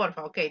 veces,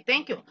 porfa. Ok,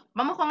 thank you.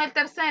 Vamos con el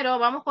tercero.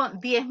 Vamos con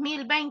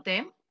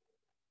 10,020.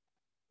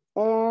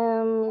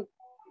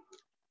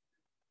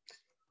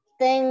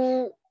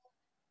 10,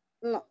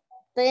 no,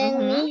 10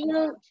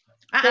 million,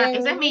 Ese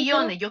 10 es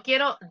million, millones. Yo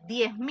quiero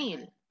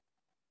 10,000.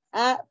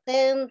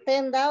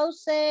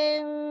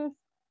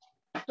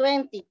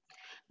 10,020,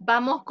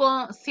 Vamos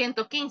con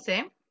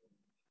 115.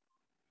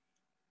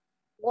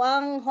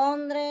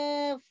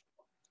 115,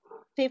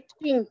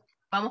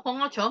 Vamos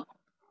con 8.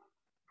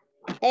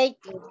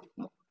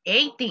 18,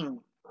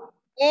 18.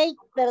 8,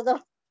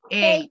 perdón, 8,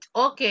 8.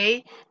 Ok.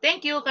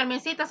 Thank you,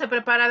 Carmencita. Se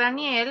prepara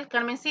Daniel.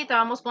 Carmencita,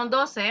 vamos con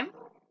 12.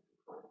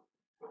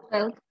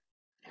 12,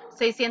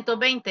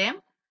 620.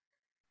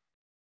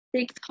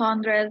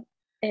 620,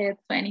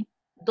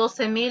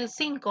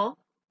 12,005.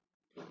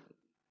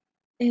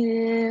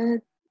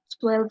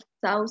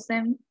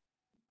 12,000,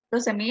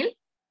 12,000,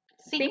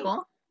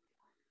 5.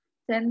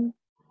 10,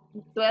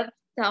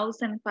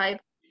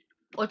 12,005,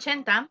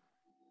 80.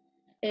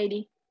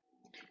 80,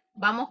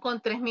 Vamos con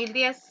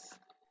 3,010.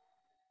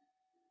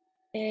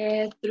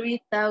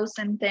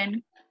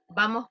 3,010,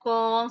 Vamos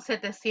con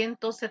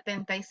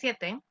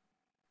 777.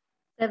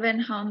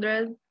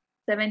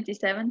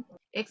 777,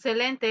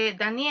 Excelente.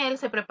 Daniel,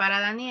 se prepara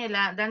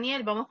Daniela.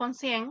 Daniel, vamos con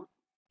 100.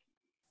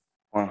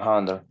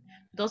 100,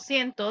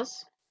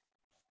 200.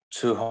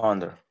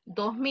 200,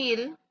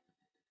 2,000.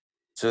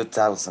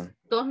 2000,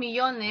 2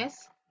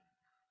 millones.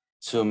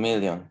 2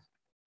 million,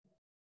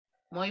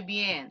 Muy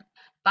bien.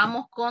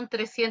 Vamos con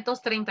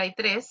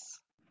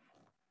 333.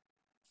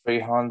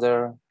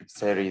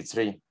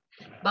 333,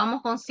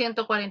 Vamos con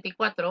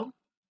 144.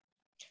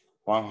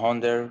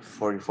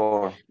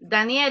 144,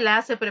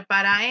 Daniela, se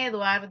prepara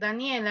Edward.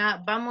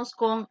 Daniela, vamos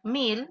con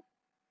 1,000.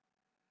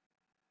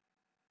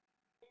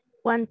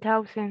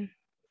 1,000,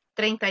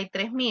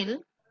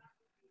 33,000.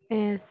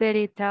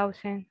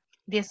 30,000,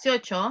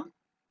 18.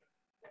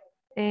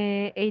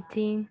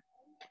 18,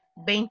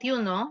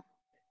 21.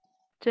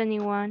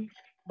 21,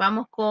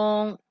 Vamos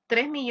con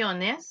 3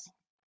 millones.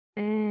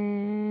 3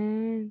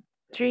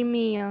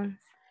 millions,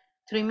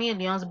 3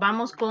 millions.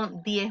 Vamos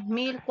con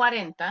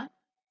 10,040.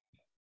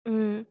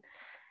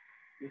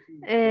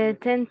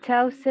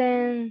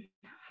 10,040,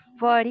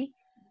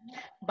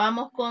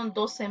 Vamos con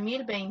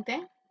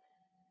 12,020.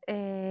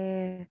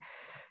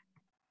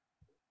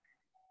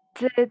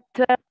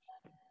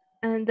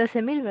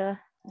 12,000, ¿verdad?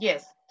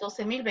 Yes,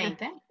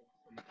 12,020.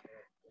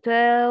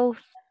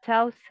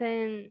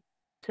 12,020,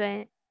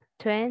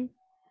 20.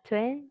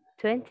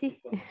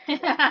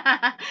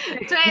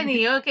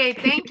 20, ok,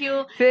 thank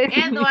you. 20.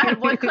 Edward,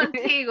 voy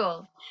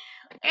contigo.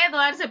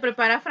 Edward, se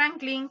prepara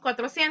Franklin,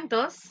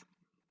 400.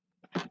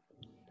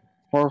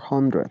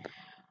 400,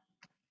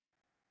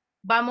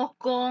 Vamos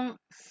con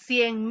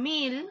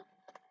 100,000.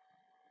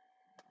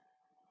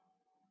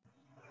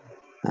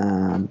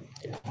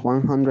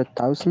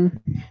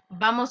 100,000.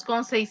 Vamos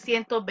con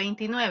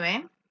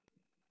 629.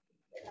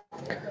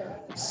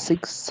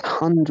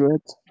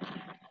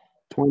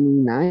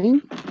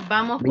 629.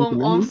 Vamos con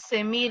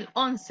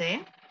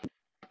 11.011.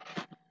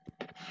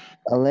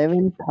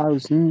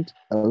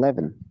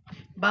 11,011.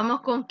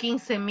 Vamos con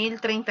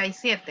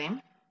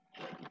 15.037.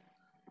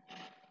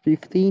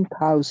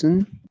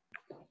 15,000.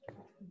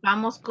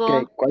 Vamos Okay,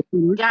 con ¿cuál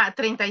número? ya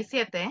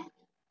 37.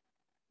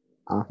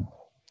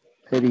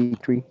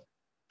 33.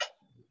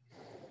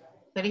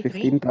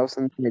 33.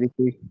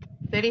 15,033.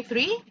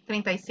 33.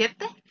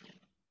 37.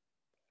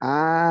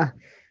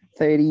 37.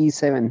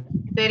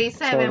 37.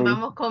 Sorry.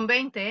 Vamos con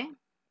 20.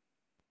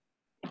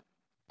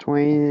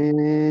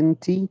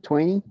 20.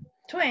 20.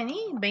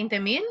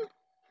 20.000.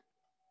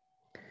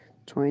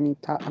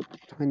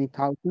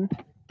 20,000.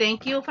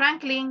 Thank you,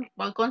 Franklin.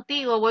 Voy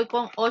contigo. Voy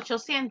con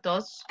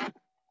 800.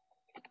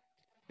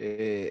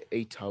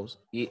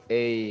 800.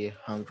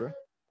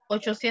 888.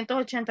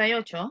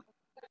 888.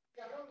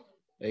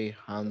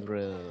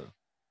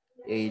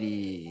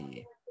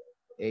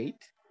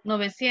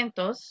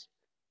 900.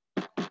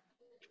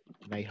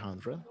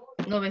 900.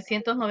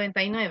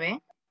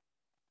 999.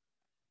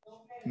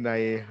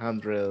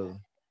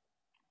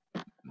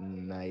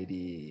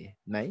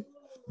 999.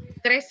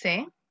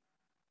 13.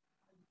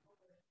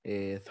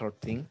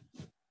 13.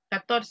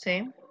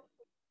 14.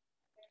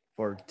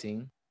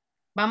 14.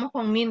 Vamos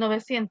con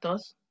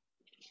 1900.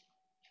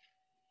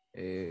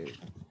 100.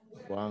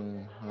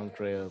 900.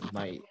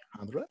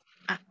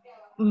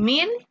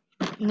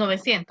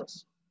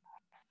 1900.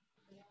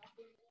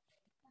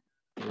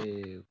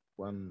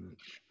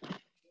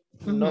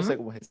 No sé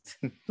cómo es.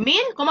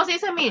 ¿Mil? ¿Cómo se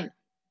dice 1000?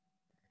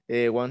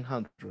 100. 1000.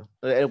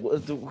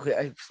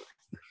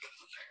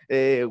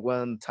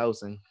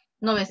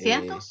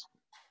 900.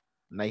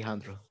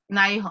 900.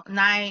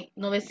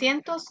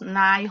 900.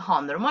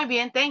 900. Muy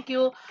bien, thank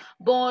you.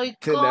 Voy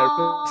Qué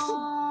nervios.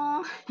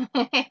 con...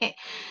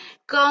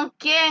 ¿Con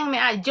quién?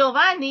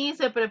 Giovanni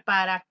se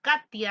prepara.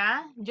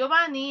 Katia.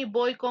 Giovanni,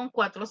 voy con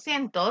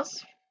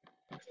 400.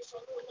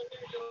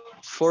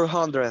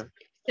 400.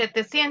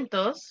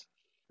 700.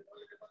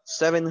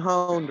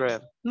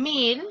 700. 1000.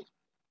 1000.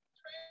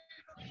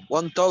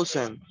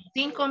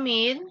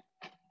 5000.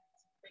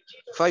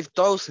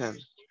 5000.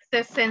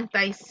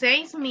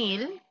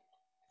 66,000.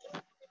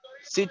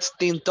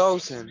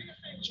 16,000.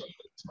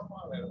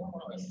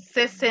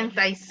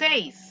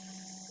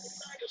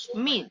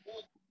 66,000.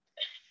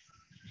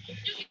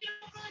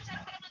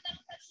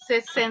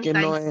 Que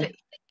no es.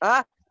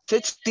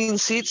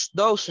 66.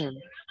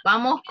 16,000.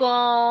 Vamos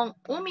con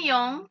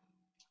 1,000,000.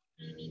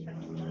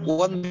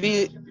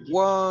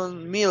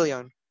 1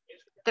 million.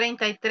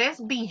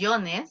 33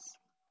 billones.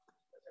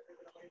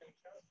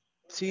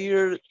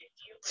 13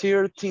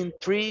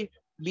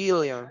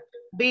 billion.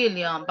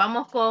 Billion.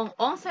 Vamos con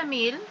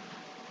 11,000.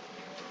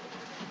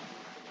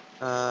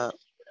 12.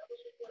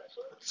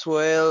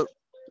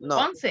 No.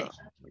 11.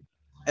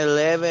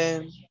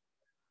 11.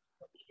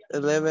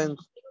 11.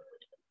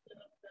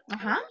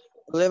 Ajá.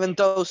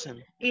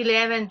 11,000.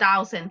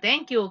 11,000.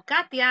 Thank you.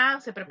 Katia,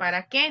 se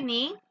prepara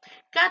Kenny.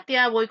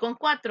 Katia, voy con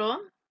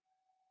 4.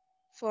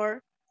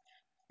 4.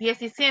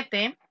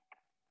 17.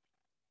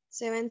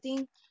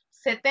 17.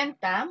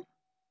 70.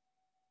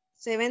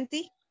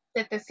 70.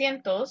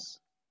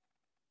 700.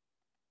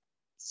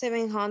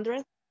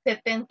 700.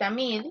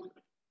 70,000.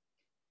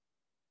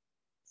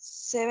 70,000.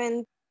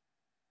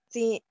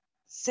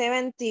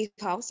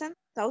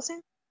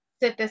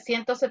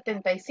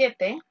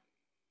 777.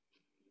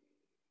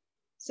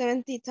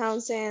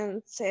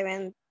 70,000.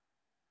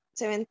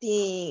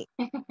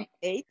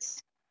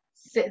 78.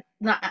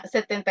 No,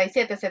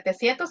 77.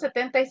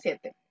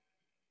 777.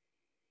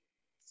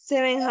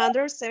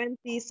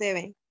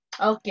 777.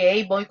 Ok,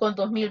 voy con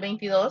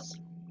 2022.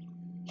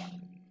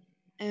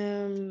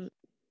 2020.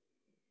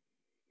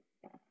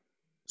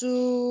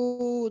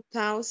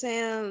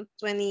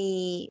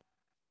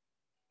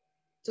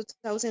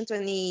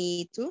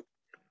 2022.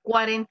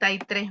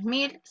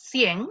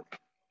 43,100.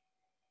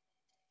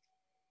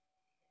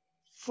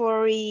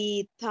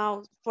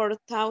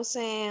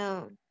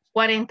 4,000.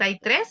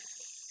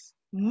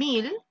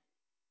 43,000.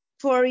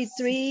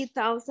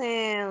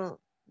 43,000.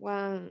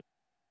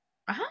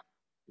 Ajá.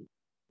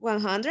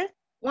 100.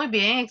 Muy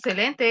bien,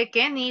 excelente.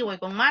 Kenny, voy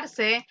con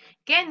Marce.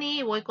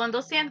 Kenny, voy con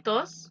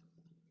 200.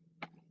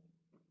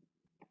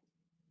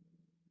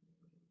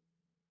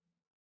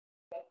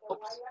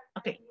 Ups,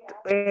 ok.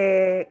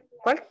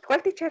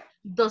 ¿Cuál, teacher?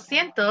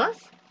 200.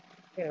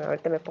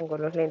 Ahorita me pongo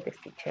los lentes,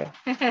 teacher.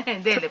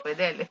 Dele, pues,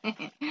 dele.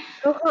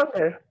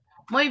 200.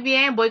 Muy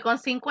bien, voy con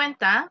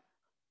 50.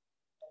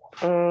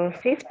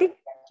 50.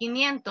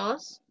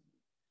 500.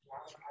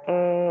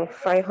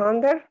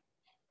 500.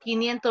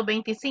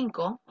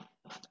 525.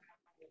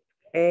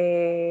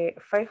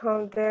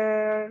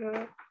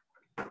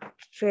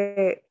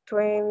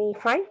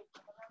 525.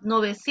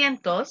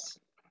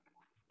 900.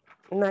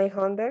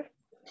 900.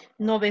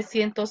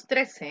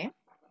 913.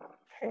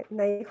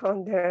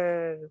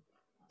 913.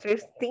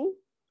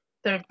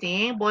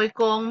 13. Voy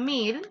con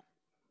 1000.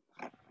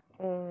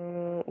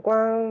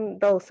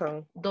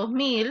 1,000.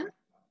 2,000.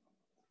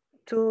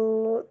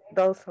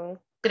 2,000.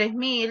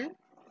 3,000.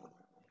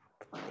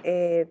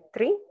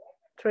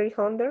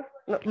 300.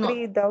 No, No,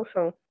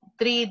 3,000.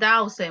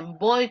 3,000.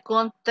 Voy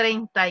con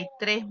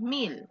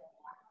 33,000.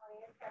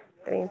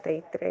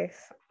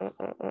 33.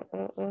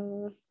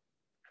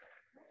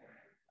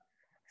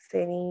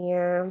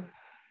 Sería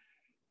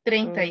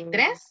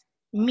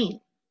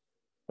 33,000.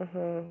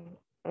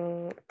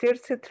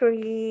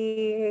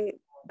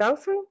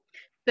 33,000.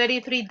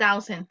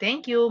 33,000.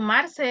 Thank you.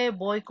 Marce,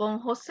 voy con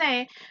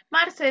José.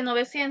 Marce,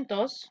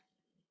 900.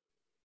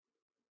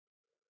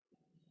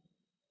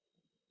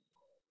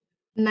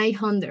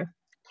 900.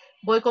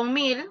 Voy con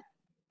 1,000.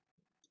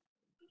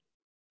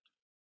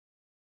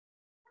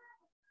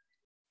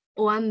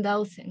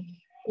 1,000.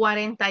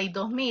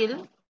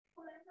 42,000.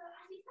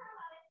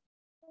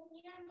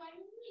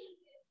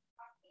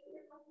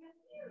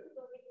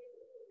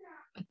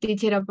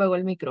 Teacher apagó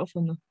el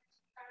micrófono.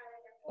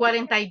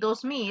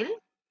 42,000.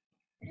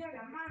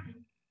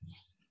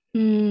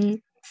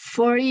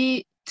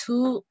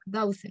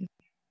 42,000.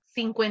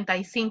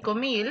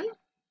 55,000.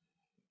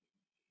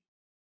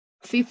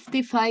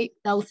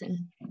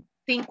 55,000.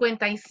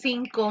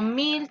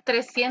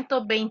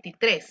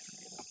 55,323.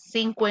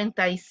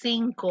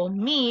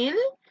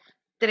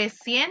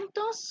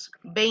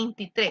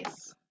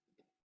 55,323.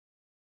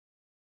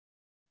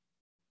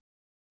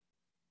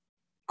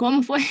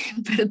 ¿Cómo fue?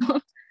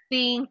 Perdón.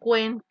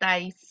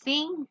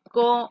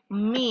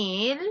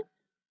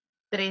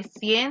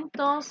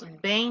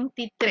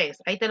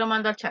 55,323. Ahí te lo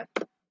mando al chat.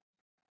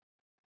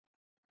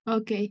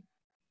 Ok.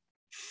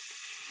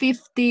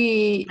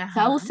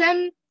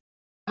 50,000.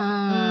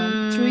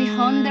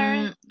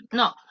 300.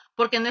 No,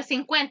 porque no es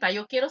 50.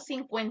 Yo quiero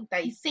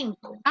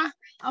 55.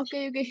 Ok.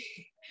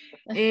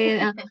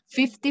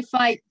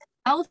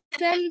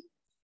 55,000.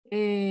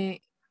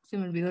 Se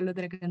me olvidó la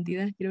otra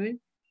cantidad, quiero ver.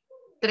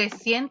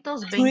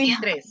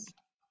 323.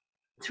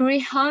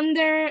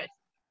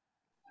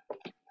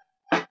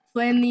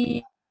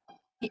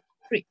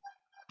 323.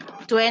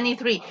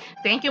 23.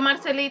 Thank you,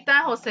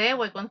 Marcelita. José,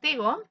 voy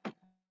contigo.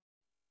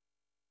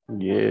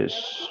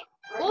 Yes.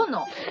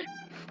 1,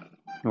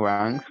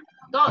 1.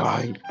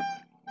 2,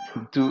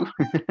 2.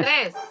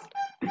 3.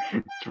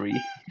 3.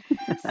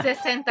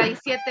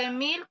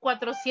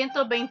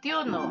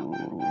 67,421.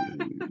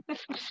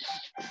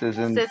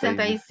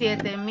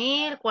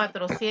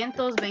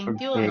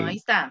 67,421. Ahí Okay.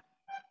 está.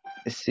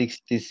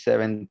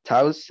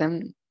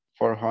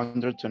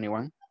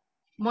 67,421.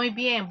 Muy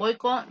bien, voy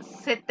con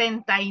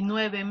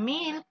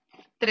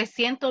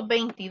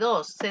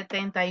 79,322. 79,322.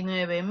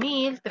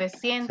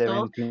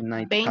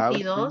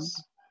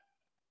 79,322.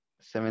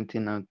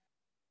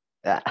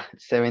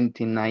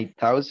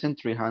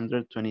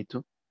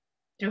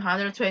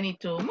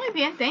 322. Muy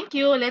bien, thank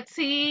you. Let's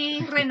see,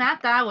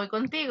 Renata, voy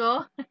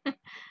contigo.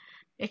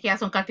 Es que ya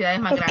son cantidades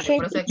más grandes,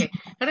 por eso es que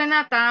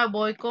Renata,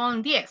 voy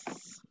con 10.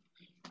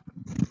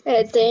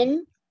 10.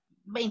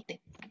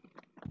 20.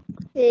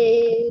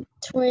 20.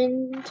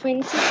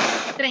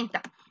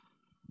 30.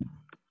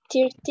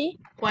 30.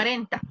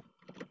 40.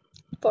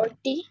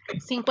 40.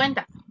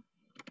 50.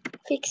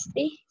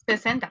 60.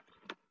 60.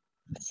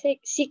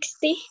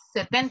 60.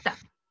 70.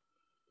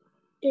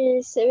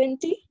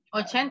 70.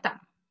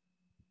 80.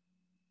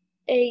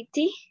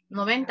 80.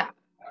 90.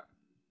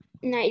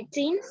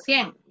 19.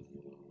 100.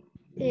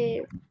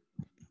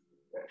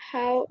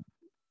 How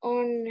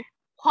on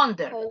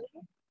 100.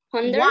 100.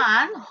 100.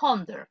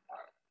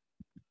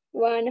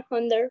 100.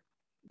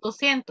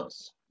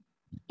 200.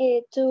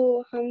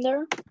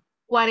 200.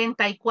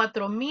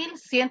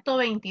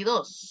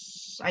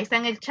 44,122. Ahí está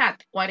en el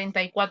chat.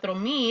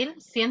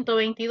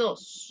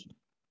 44,122.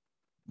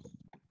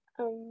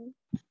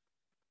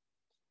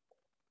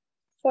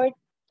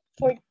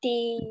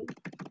 44.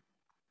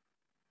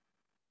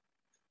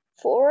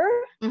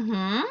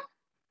 100.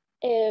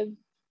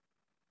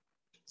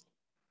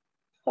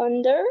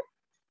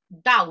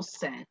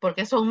 1,000,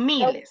 porque son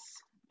miles.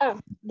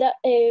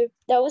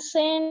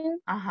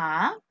 1,000.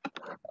 Ajá.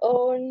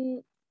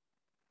 On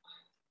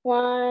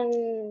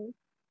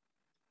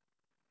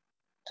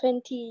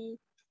 120.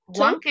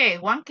 ¿One qué?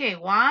 ¿One qué?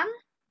 ¿One?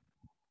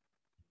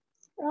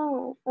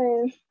 Oh,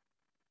 100.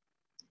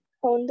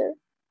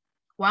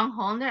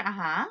 100,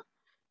 ajá.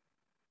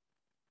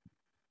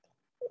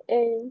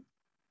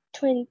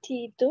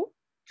 22.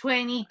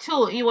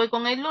 22. Y voy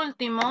con el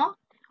último.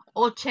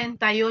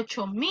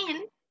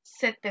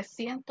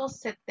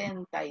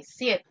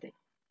 88,777.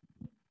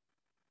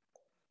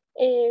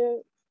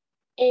 80.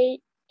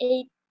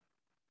 88.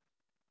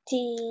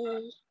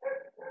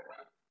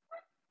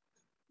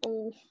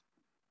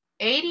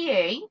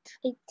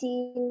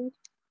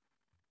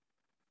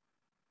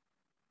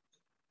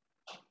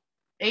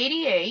 18.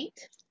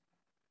 88.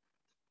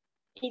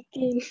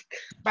 18.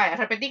 Vaya,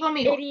 repetí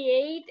conmigo.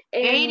 88.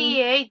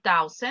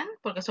 88,000,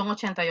 porque son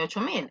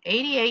 88,000.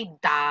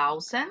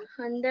 88,000.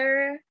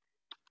 100.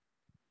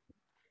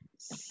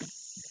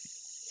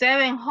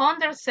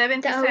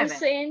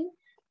 777.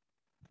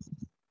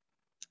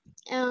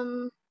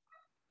 1,000.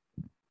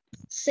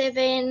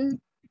 7.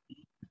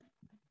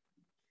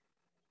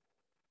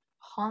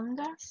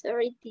 Honda.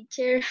 Sorry,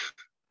 teacher.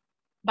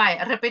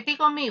 Vaya, repetí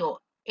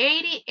conmigo.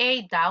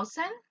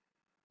 88,000.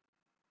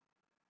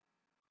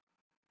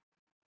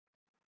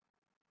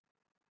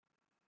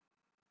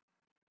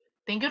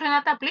 Thank you,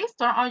 Renata. Please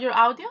turn on your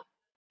audio.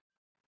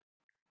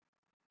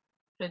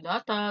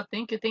 Renata,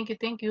 thank you,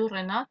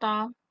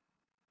 Renata.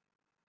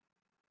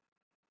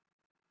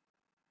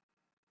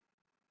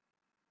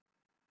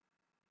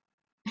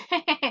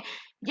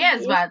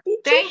 Yes, but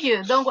thank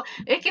you.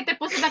 Es que te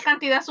puse una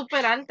cantidad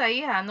súper alta,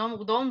 hija.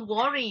 No, don't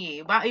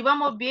worry.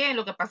 Íbamos bien.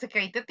 Lo que pasa es que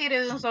ahí te tiré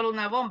de un solo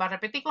una bomba.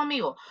 Repetí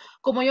conmigo.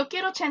 Como yo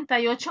quiero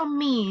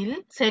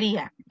 88,000,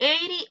 sería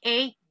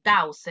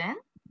 88,000.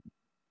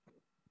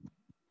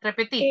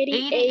 Repetí,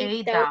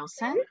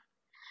 88,000.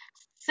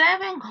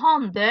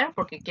 700,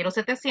 porque quiero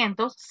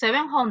 700.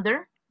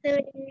 700.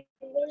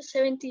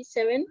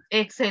 777.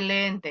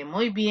 Excelente,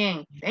 muy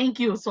bien. Thank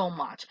you so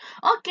much.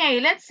 Okay,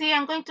 let's see.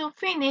 I'm going to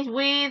finish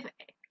with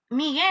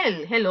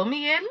Miguel. Hello,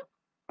 Miguel.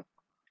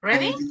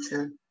 Ready? Hi,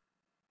 teacher.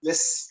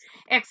 Yes.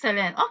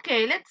 Excellent.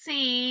 Okay, let's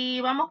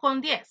see. Vamos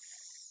con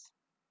 10.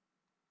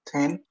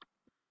 10.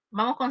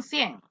 Vamos con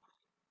 100.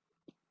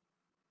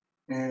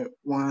 100.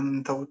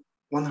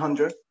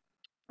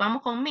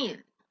 Vamos con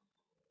 1000.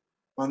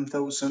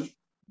 1000.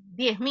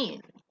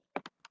 10,000.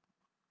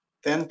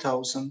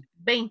 10,000.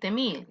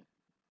 20,000.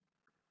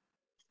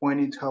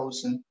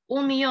 20,000.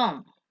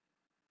 1,000,000.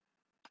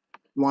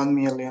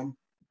 1,000,000.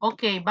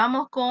 Ok,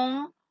 vamos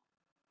con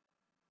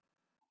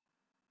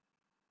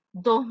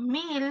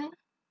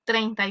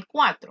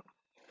 2034.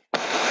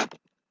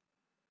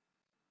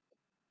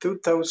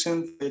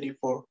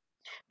 2034.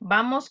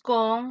 Vamos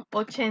con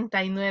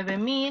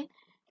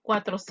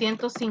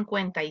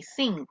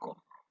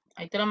 89,455.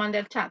 Ahí te lo mandé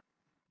al chat.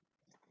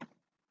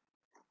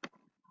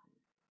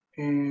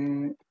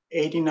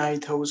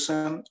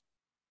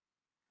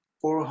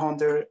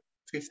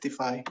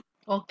 89,455.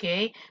 Ok,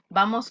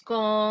 vamos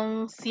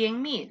con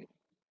 100,000.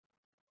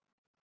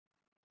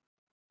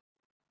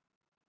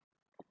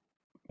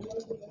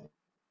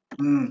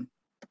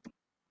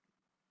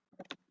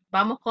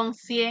 Vamos con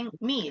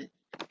 100,000.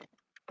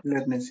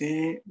 Let me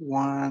see.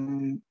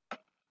 100,000.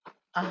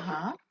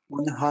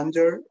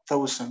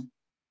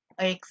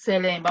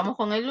 Excelente. Vamos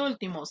con el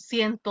último.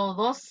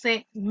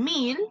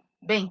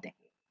 112,020.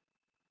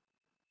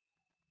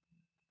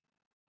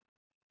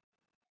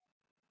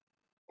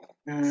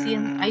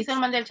 Ahí se lo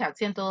mandé al chat.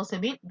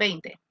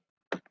 112,020.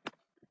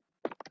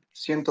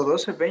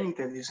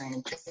 112,20 dicen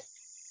en chat.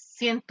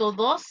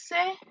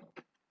 112.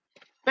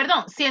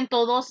 Perdón,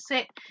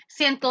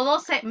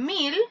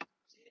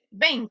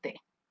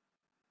 112,020.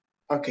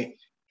 Ok.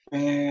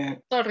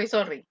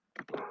 Sorry.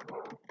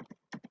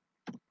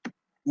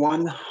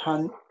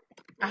 112.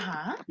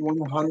 Ajá.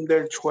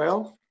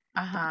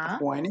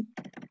 20.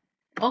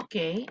 Ok,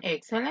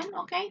 excelente.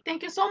 Ok,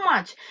 thank you so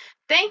much.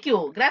 Thank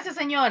you. Gracias,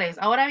 señores.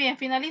 Ahora bien,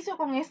 finalizo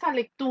con esta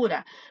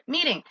lectura.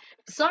 Miren,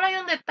 solo hay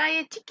un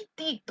detalle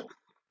chiquitito.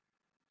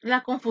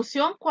 La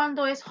confusión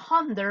cuando es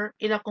hundred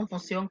y la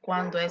confusión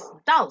cuando es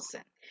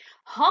thousand.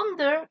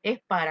 Hundred es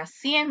para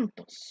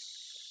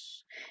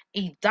cientos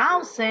y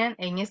thousand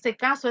en este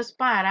caso es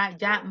para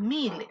ya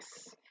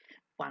miles.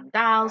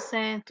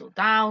 1,000,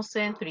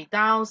 2,000,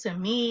 3,000,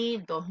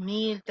 1,000,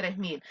 2,000,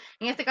 3,000.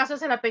 En este caso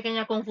esa es la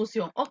pequeña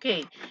confusión. Ok,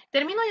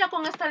 termino ya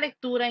con esta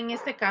lectura. En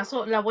este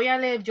caso la voy a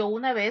leer yo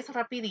una vez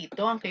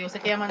rapidito, aunque yo sé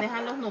que ya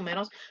manejan los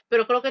números,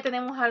 pero creo que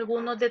tenemos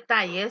algunos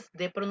detalles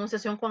de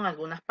pronunciación con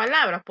algunas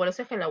palabras, por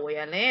eso es que la voy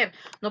a leer.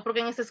 No porque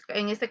en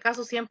este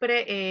caso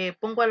siempre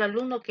pongo al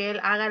alumno que él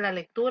haga la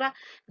lectura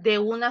de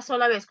una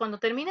sola vez. Cuando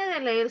termine de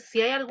leer,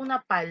 si hay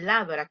alguna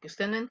palabra que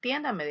usted no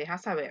entienda, me deja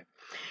saber.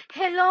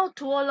 Hello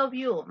to all of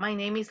you. My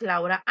name is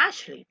Laura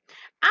Ashley.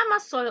 I'm a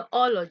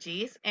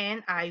zoologist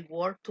and I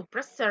work to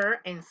preserve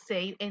and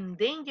save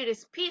endangered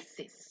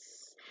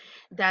species.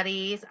 That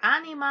is,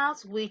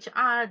 animals which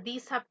are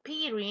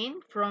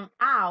disappearing from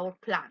our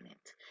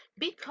planet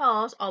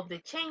because of the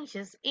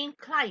changes in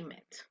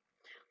climate,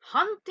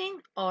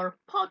 hunting or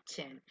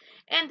poaching,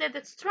 and the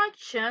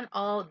destruction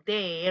of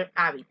their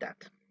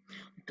habitat.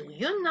 Do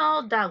you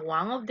know that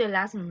one of the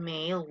last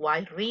male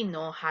white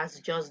rhino has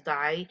just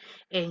died?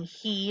 And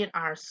here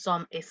are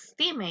some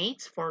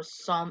estimates for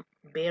some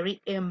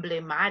very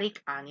emblematic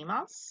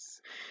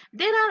animals.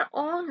 There are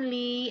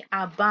only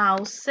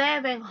about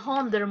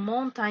 700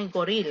 mountain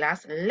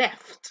gorillas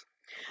left.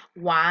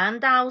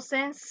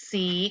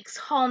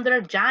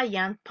 1,600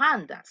 giant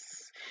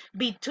pandas,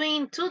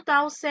 between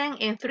 2,000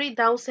 and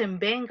 3,000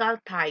 Bengal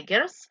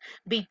tigers,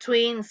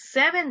 between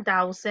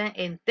 7,000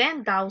 and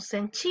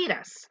 10,000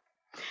 cheetahs,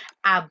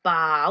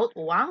 about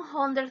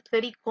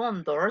 130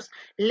 condors,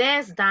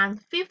 less than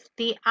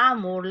 50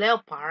 Amur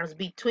leopards,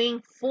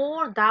 between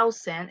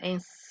 4,000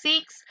 and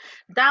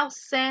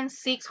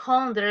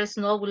 6,600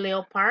 snow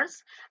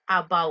leopards,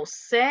 about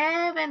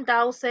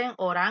 7,000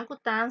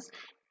 orangutans,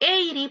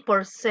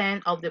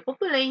 80% of the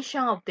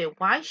population of the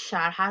white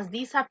shark has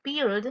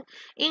disappeared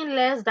in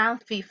less than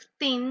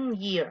 15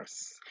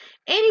 years.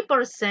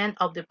 80%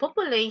 of the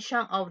population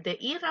of the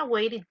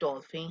irradiated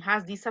dolphin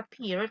has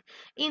disappeared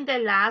in the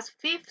last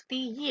 50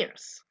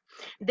 years.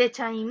 The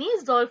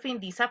Chinese dolphin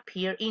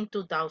disappeared in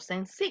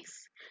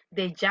 2006.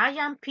 The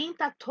giant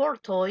pinta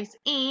tortoise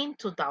in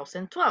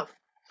 2012.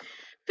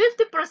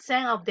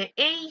 50% of the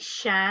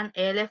Asian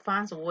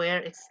elephants were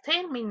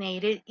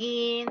exterminated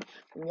in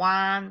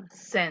 1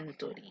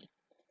 century.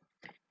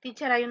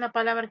 Teacher, hay una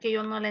palabra que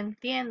yo no la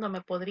entiendo.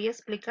 ¿Me podría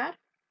explicar?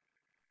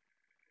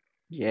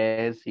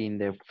 Yes, in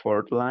the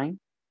fourth line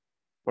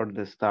for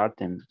the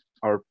starting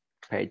or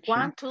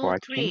One, poaching, two,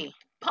 three.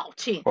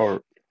 Poaching.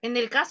 or En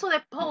el caso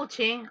de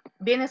poaching,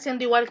 viene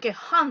siendo igual que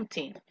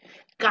hunting.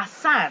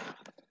 Cazar.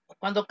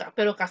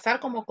 Pero cazar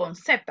como con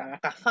Z,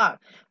 cazar.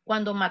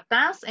 Cuando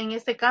matas, en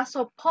este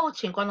caso,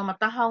 poaching, cuando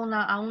matas a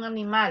un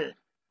animal,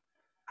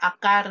 a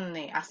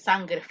carne, a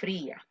sangre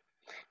fría,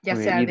 ya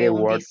sea y de the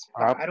un word up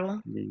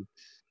disparo,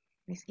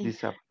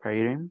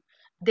 disappearing.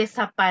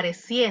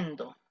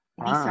 desapareciendo,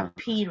 Ah,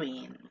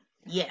 disappearing,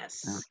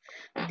 yes,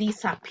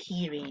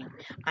 disappearing.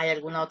 ¿Hay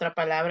alguna otra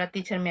palabra,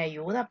 teacher? ¿Me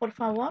ayuda, por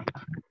favor?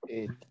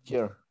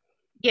 Teacher,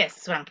 Yes,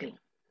 Franklin.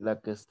 la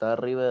que está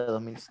arriba de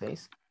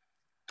 2006.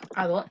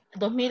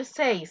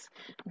 2006,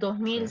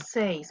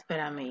 Sí,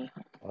 espérame,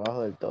 hijo.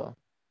 abajo del todo.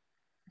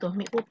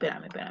 2000,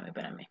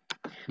 espérame.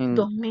 in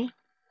 2000,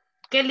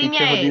 ¿qué teacher, línea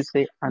how do you es?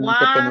 say One,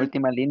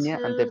 antepenúltima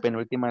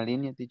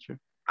línea, teacher?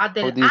 at How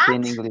the, do you say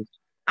in English?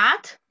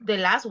 at the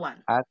last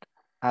one.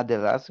 At the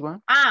last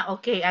one?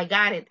 Okay, I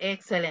got it.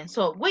 Excellent.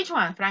 So, which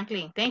one,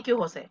 Franklin? Thank you,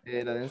 Jose.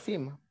 La de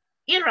encima.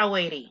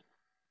 Irrawaddy.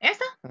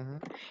 ¿Esta?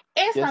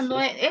 Yes, No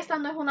yes. esta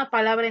no es una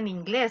palabra en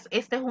inglés.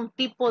 Este es un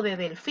tipo de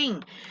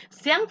delfín.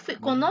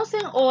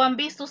 ¿Conocen o han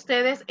visto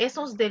ustedes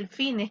esos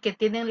delfines que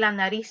tienen la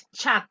nariz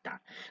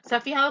chata? Se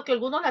ha fijado que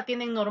algunos la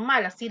tienen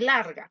normal, así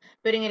larga.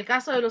 Pero en el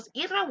caso de los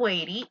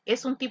irrawaddy,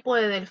 es un tipo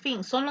de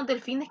delfín. Son los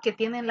delfines que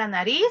tienen la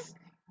nariz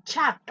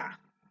chata,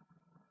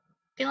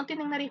 que no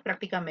tienen nariz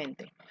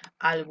prácticamente.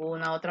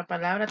 ¿Alguna otra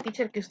palabra,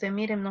 teacher, que usted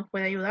mire nos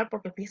puede ayudar?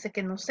 Porque fíjese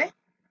que no sé.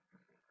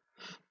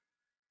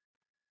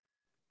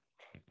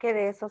 Que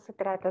de eso se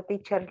trata,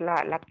 teacher,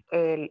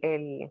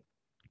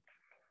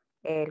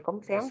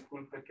 ¿cómo se llama?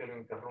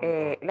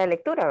 La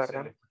lectura,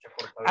 ¿verdad?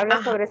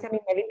 Habla sobre ese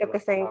animalito que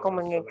está como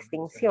en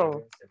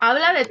extinción.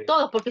 Habla de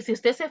todo, porque si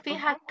usted se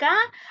fija acá,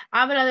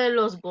 habla de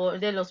los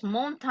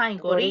mountain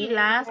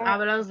gorillas,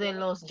 habla de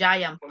los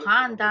giant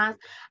pandas,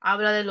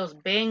 habla de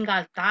los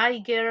Bengal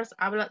tigers,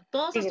 habla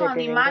todos estos Tigres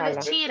de animales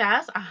Bengala.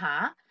 chiras,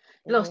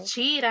 los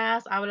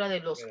chiras, habla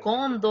de los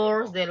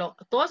cóndors,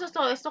 todos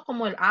esto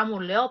como el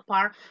amur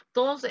leopard,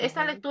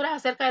 esta lectura es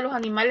acerca de los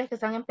animales que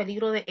están en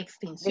peligro de De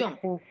extinción.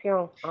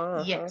 extinción.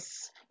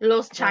 Yes.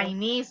 Los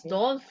Chinese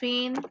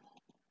dolphin,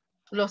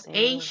 los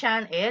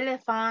Asian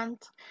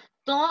elephant,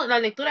 la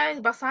lectura es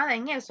basada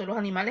en eso, los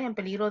animales en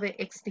peligro de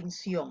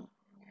extinción.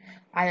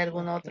 ¿Hay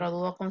alguna otra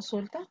duda o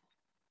consulta?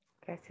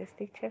 Gracias,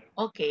 teacher.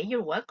 Ok, you're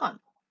welcome.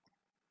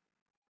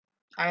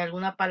 ¿Hay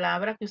alguna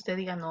palabra que usted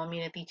diga, no,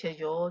 mire, teacher,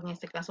 yo en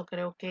este caso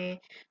creo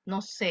que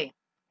no sé?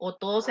 ¿O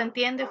todo se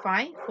entiende?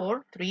 5,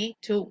 4, 3,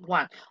 2,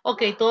 1.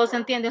 Ok, todo se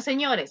entiende,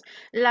 señores.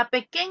 La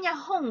pequeña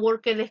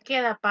homework que les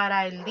queda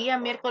para el día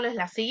miércoles es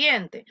la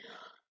siguiente.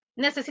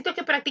 Necesito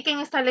que practiquen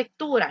esta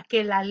lectura,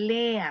 que la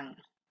lean,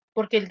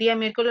 porque el día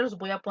miércoles los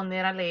voy a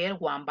poner a leer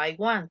one by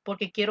one,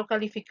 porque quiero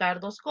calificar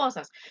dos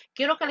cosas.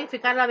 Quiero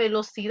calificar la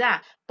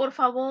velocidad. Por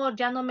favor,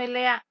 ya no me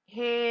lea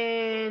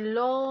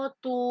hello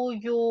to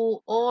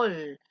you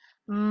all.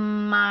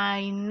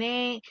 My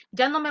name.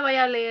 Ya no me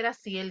vaya a leer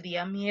así el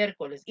día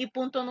miércoles. Y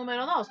punto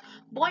número 2.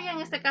 Voy en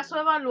este caso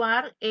a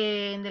evaluar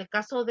en el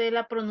caso de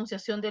la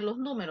pronunciación de los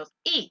números.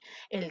 Y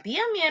el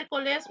día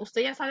miércoles,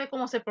 usted ya sabe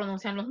cómo se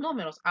pronuncian los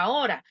números.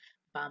 Ahora,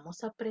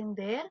 vamos a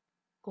aprender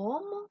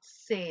cómo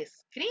se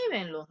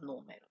escriben los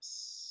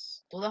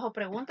números. ¿Dudas o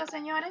preguntas,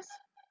 señores?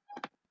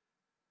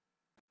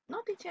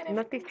 No, teacher.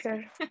 No,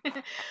 teacher.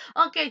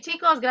 Ok,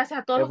 chicos,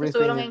 gracias a todos los que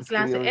estuvieron Everything en is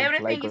clase. clear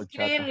Everything like is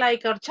clear horchata.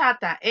 like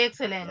horchata.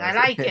 Excellent. I Yes.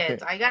 like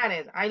it. I got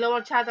it. I love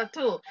horchata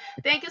too.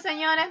 Thank you,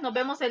 señores. Nos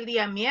vemos el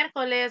día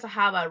miércoles.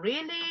 Have a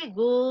really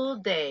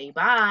good day.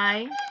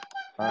 Bye.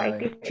 Bye,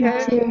 Bye.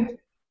 teacher.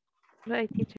 Bye, teacher.